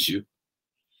can use you.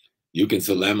 You can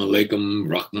salam alaikum,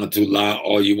 rahmatullah,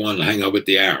 all you want, and hang out with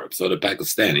the Arabs or the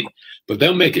Pakistani. But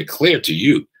they'll make it clear to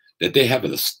you that they have a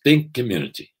distinct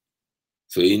community.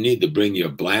 So you need to bring your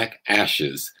Black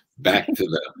ashes back to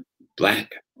the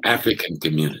Black African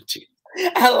community.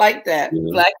 I like that, you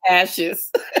know? Black ashes.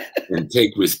 And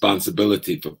take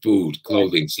responsibility for food,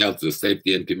 clothing, shelter,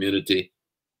 safety and community,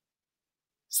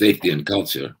 safety and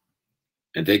culture,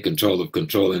 and take control of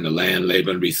controlling the land,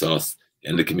 labor, and resource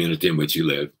in the community in which you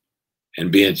live,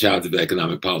 and be in charge of the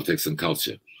economic politics and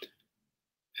culture.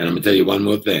 And I'm gonna tell you one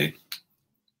more thing.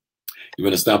 You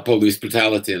wanna stop police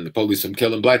brutality and the police from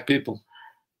killing Black people?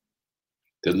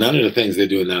 Because none of the things they're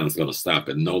doing now is gonna stop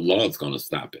it. No law is gonna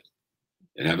stop it.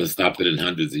 They haven't stopped it in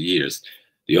hundreds of years.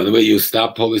 The only way you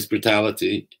stop police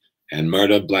brutality and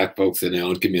murder of Black folks in their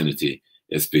own community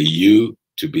is for you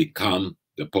to become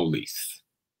the police.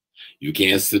 You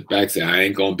can't sit back and say, I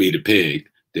ain't gonna be the pig.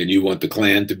 Then you want the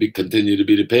Klan to continue to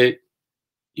be the pig?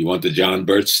 You want the John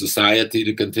Birch Society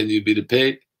to continue to be the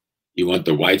pig? You want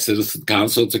the White Citizen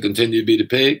Council to continue to be the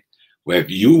pig? Well, if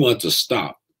you want to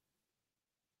stop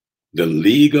the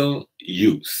legal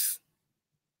use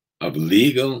of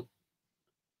legal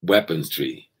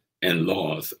weaponry and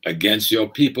laws against your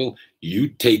people, you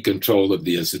take control of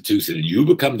the institution and you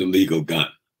become the legal gun.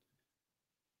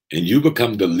 And you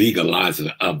become the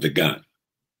legalizer of the gun.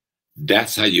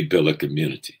 That's how you build a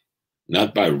community,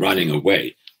 not by running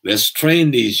away. Let's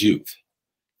train these youth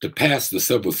to pass the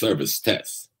civil service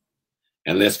test.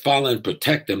 And let's follow and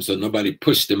protect them so nobody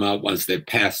push them out once they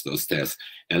pass those tests,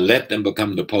 and let them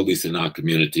become the police in our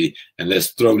community. And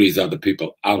let's throw these other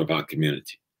people out of our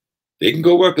community. They can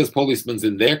go work as policemen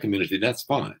in their community. That's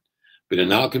fine. But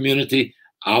in our community,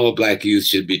 our Black youth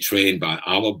should be trained by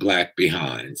our Black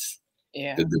behinds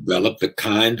to develop the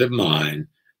kind of mind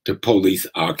to police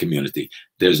our community.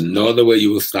 There's no other way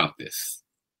you will stop this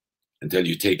until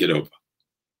you take it over.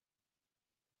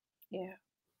 Yeah.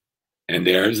 And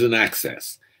there is an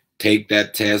access. Take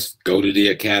that test, go to the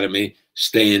academy,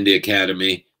 stay in the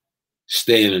academy,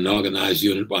 stay in an organized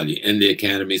unit while you're in the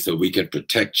academy so we can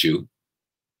protect you,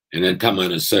 and then come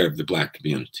out and serve the Black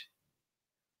community.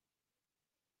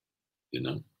 You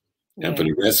know? Yeah. And for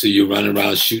the rest of you running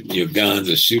around shooting your guns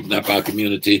or shooting up our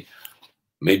community,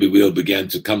 maybe we'll begin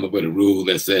to come up with a rule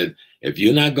that said, if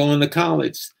you're not going to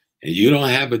college and you don't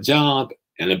have a job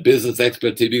and a business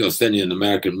expertise, we're going to send you in the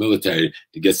American military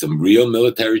to get some real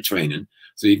military training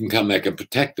so you can come back and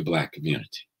protect the Black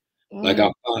community, like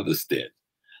our fathers did,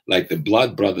 like the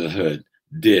Blood Brotherhood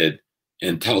did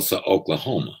in Tulsa,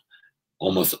 Oklahoma.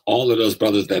 Almost all of those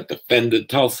brothers that defended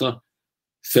Tulsa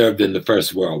served in the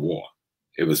First World War.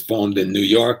 It was formed in New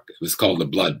York. It was called the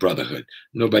Blood Brotherhood.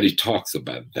 Nobody talks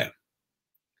about them.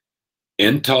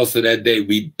 In Tulsa that day,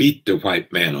 we beat the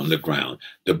white man on the ground.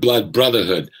 The Blood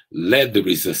Brotherhood led the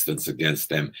resistance against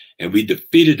them, and we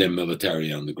defeated them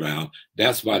militarily on the ground.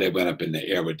 That's why they went up in the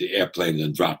air with the airplanes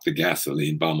and dropped the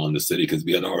gasoline bomb on the city, because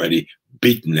we had already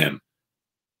beaten them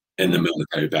in the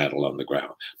military battle on the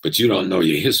ground. But you don't know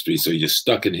your history, so you're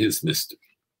stuck in his mystery.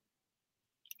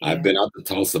 I've been up to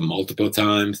Tulsa multiple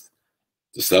times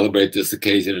to celebrate this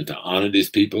occasion and to honor these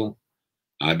people.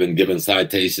 I've been given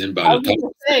citation by the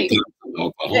Tulsa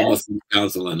Oklahoma City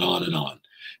Council and on and on.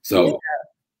 So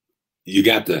you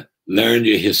got to learn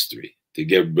your history to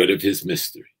get rid of his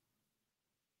mystery.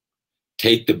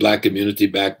 Take the Black community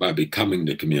back by becoming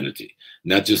the community,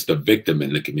 not just the victim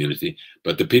in the community,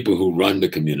 but the people who run the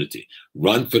community.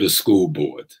 Run for the school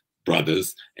board,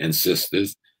 brothers and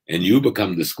sisters, and you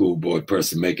become the school board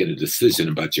person making a decision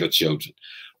about your children.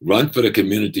 Run for the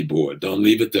community board. Don't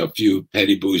leave it to a few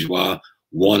petty bourgeois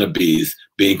wannabes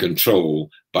being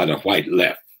controlled by the white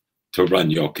left to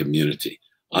run your community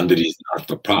under these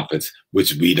not-for-profits,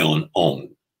 which we don't own.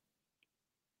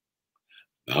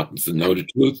 Malcolm said, know the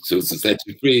truth, truth will set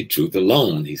you free. Truth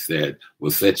alone, he said,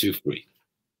 will set you free.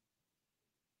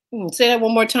 Say that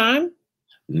one more time.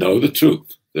 Know the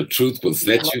truth. The truth will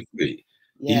set you free.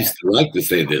 He used to like to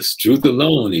say this. Truth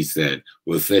alone, he said,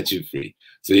 will set you free.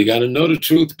 So you got to know the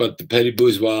truth, but the petty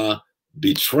bourgeois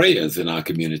betrayers in our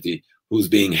community who's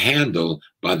being handled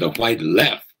by the white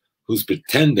left, who's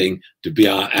pretending to be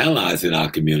our allies in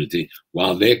our community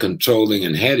while they're controlling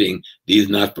and heading these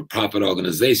not-for-profit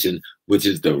organizations, which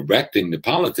is directing the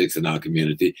politics in our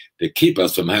community to keep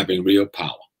us from having real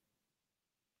power.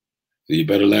 So you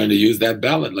better learn to use that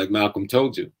ballot like Malcolm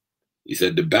told you. He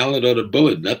said the ballot or the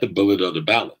bullet, not the bullet or the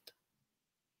ballot.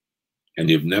 And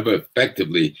you've never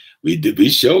effectively, we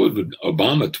showed with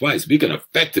Obama twice, we can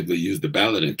effectively use the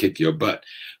ballot and kick your butt.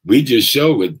 We just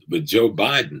showed with Joe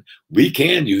Biden, we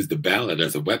can use the ballot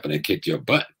as a weapon and kick your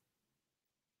butt.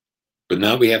 But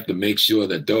now we have to make sure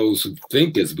that those who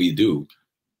think as we do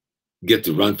get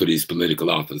to run for these political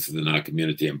offices in our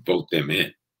community and vote them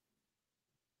in.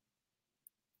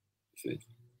 See?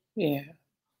 Yeah.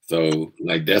 So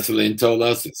like Dessalines told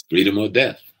us, it's freedom or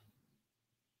death.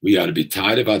 We ought to be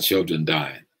tired of our children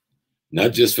dying,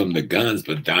 not just from the guns,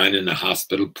 but dying in the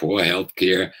hospital, poor health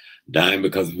care, dying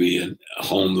because we're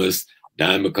homeless,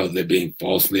 dying because they're being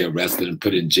falsely arrested and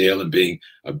put in jail and being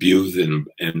abused and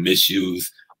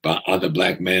misused by other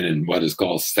Black men in what is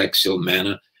called sexual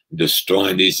manner,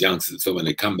 destroying these youngsters. So when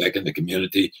they come back in the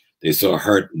community, they're so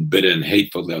hurt and bitter and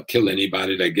hateful, they'll kill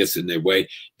anybody that gets in their way.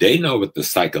 They know what the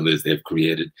cycle is they've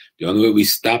created. The only way we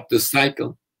stop the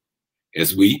cycle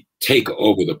is we take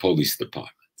over the police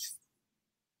departments.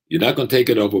 You're not going to take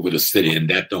it over with a city, and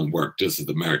that don't work. This is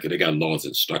America. They got laws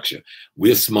and structure.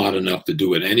 We're smart enough to do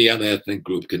what any other ethnic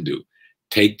group can do.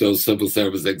 Take those civil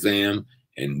service exam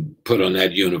and put on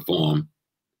that uniform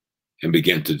and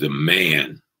begin to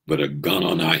demand with a gun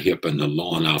on our hip and the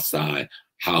law on our side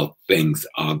how things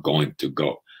are going to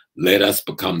go. Let us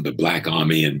become the Black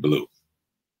Army in Blue.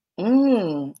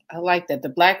 I like that. The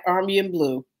Black Army in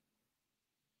Blue.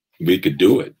 We could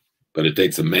do it, but it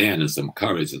takes a man and some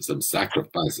courage and some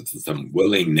sacrifices and some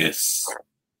willingness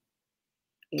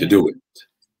to do it.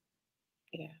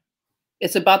 Yeah.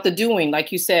 It's about the doing,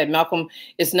 like you said, Malcolm.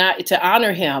 It's not to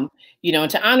honor him,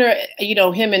 to honor,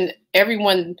 him and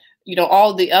everyone,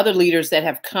 all the other leaders that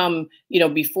have come,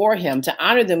 before him. To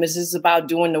honor them is just about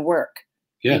doing the work.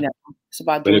 Yeah. It's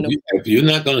about But doing if you're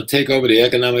not going to take over the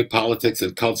economic, politics,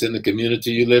 and culture in the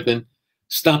community you live in,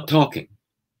 stop talking.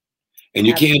 And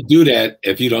you can't do that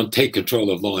if you don't take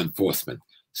control of law enforcement.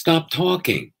 Stop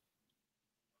talking.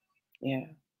 Yeah.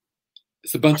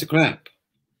 It's a bunch of crap.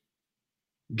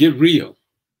 Get real.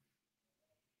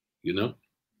 You know?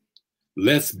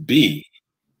 Let's be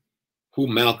who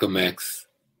Malcolm X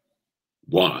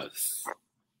was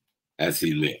as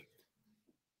he lived.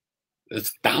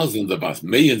 There's thousands of us,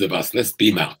 millions of us. Let's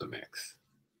be Malcolm X.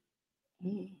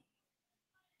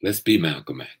 Let's be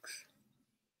Malcolm X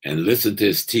and listen to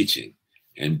his teaching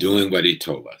and doing what he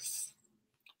told us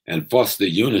and foster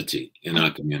unity in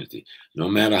our community. No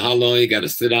matter how long you got to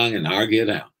sit down and argue it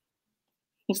out.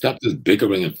 Stop this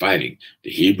bickering and fighting. The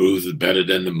Hebrews is better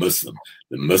than the Muslim.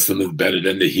 The Muslim is better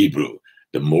than the Hebrew.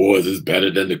 The Moors is better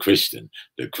than the Christian.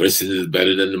 The Christian is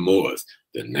better than the Moors.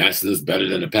 The National is better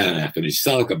than the Pan-African. You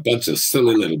sound like a bunch of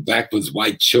silly little backwards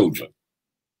white children.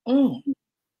 All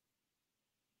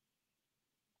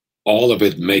of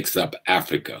it makes up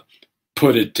Africa.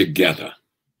 Put it together.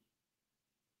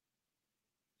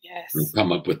 Yes. And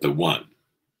come up with the one.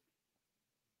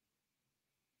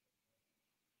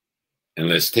 And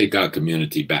let's take our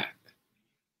community back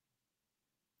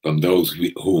from those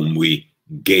whom we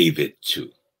gave it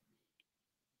to.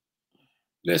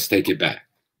 Let's take it back.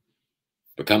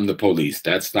 Become the police.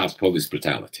 That stops police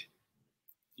brutality.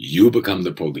 You become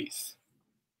the police.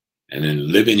 And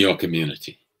then live in your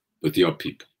community with your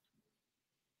people.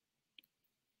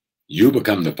 You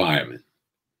become the fireman.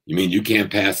 You mean you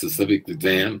can't pass the civic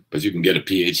exam, but you can get a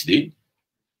PhD?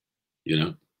 You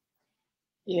know?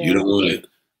 Yeah. You don't want to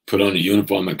put on a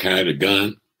uniform and carry a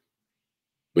gun,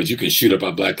 but you can shoot up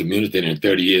our Black community and in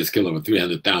 30 years kill over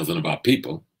 300,000 of our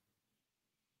people.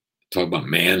 Talk about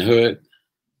manhood.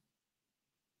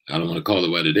 I don't want to call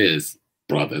it what it is,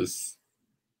 brothers.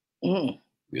 You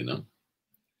know,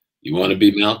 you want to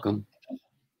be Malcolm?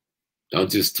 Don't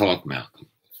just talk Malcolm.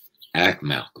 Act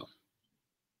Malcolm.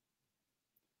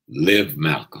 Live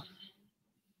Malcolm.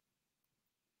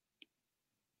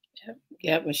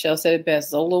 Yep, Michelle said it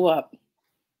best. Zolo up.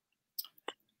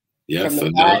 Yeah, so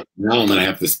now I'm going to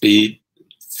have to speed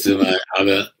to my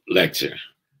other lecture.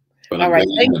 But I'm going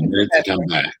to have a minute to come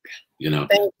back. You know,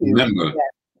 remember,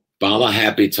 follow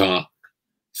Happy Talk,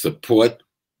 support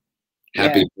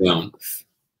Happy Films,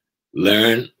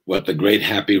 learn what the Great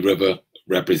Happy River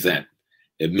represents.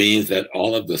 It means that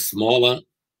all of the smaller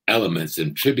elements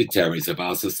and tributaries of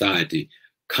our society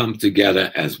come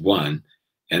together as one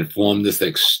and form this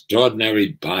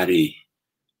extraordinary body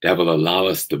that will allow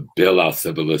us to build our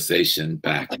civilization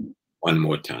back one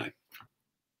more time.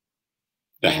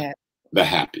 The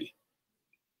happy.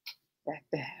 Back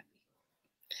to happy.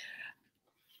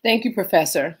 Thank you,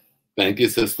 Professor. Thank you,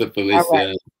 Sister Felicia.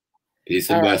 Right. Peace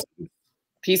and blessings.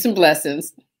 Peace and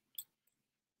blessings.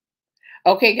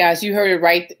 Okay, guys, you heard it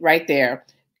right there.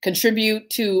 Contribute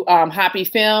to HAPI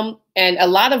Film. And a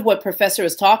lot of what Professor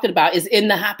is talking about is in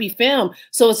the HAPI Film.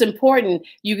 So it's important.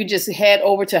 You can just head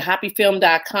over to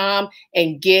hapifilm.com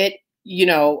and get, you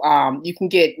can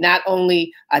get not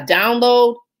only a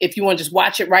download, if you want to just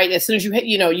watch it right as soon as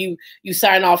you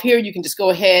sign off here, you can just go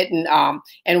ahead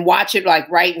and watch it like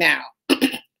right now.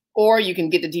 Or you can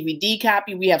get the DVD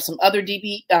copy. We have some other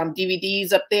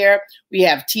DVDs up there. We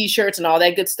have T-shirts and all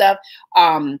that good stuff.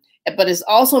 But it's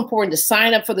also important to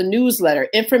sign up for the newsletter.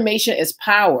 Information is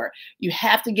power. You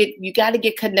got to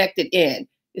get connected in.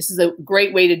 This is a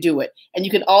great way to do it. And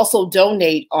you can also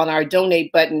donate on our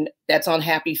donate button that's on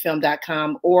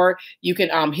hapifilm.com, or you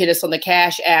can hit us on the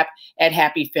Cash app at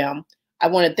HAPI Film. I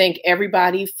want to thank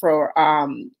everybody for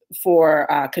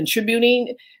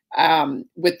contributing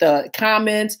with the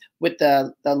comments, with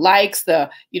the likes,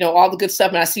 all the good stuff.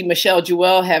 And I see Michelle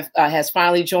Jewell has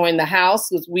finally joined the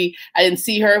house. I didn't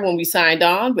see her when we signed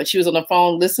on, but she was on the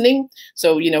phone listening.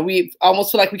 So, we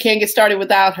almost feel like we can't get started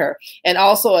without her. And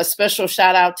also a special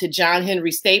shout out to John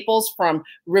Henry Staples from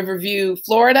Riverview,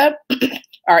 Florida,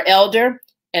 our elder,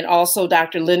 and also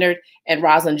Dr. Leonard and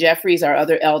Rosalind Jeffries, our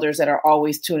other elders that are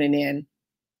always tuning in.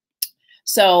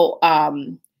 So,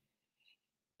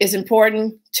 it's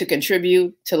important to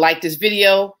contribute, to like this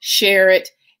video, share it,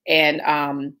 and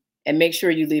make sure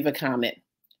you leave a comment.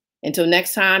 Until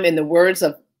next time, in the words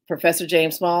of Professor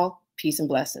James Small, peace and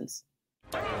blessings.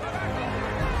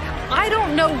 I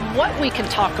don't know what we can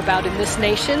talk about in this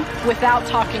nation without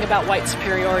talking about white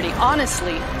superiority,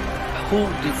 honestly. Who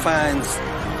defines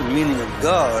the meaning of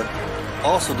God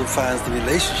also defines the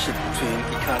relationship between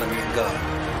economy and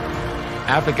God.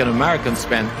 African Americans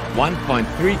spent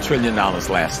 $1.3 trillion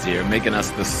last year, making us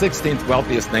the 16th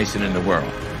wealthiest nation in the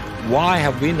world. Why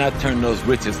have we not turned those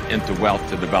riches into wealth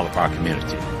to develop our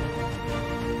community?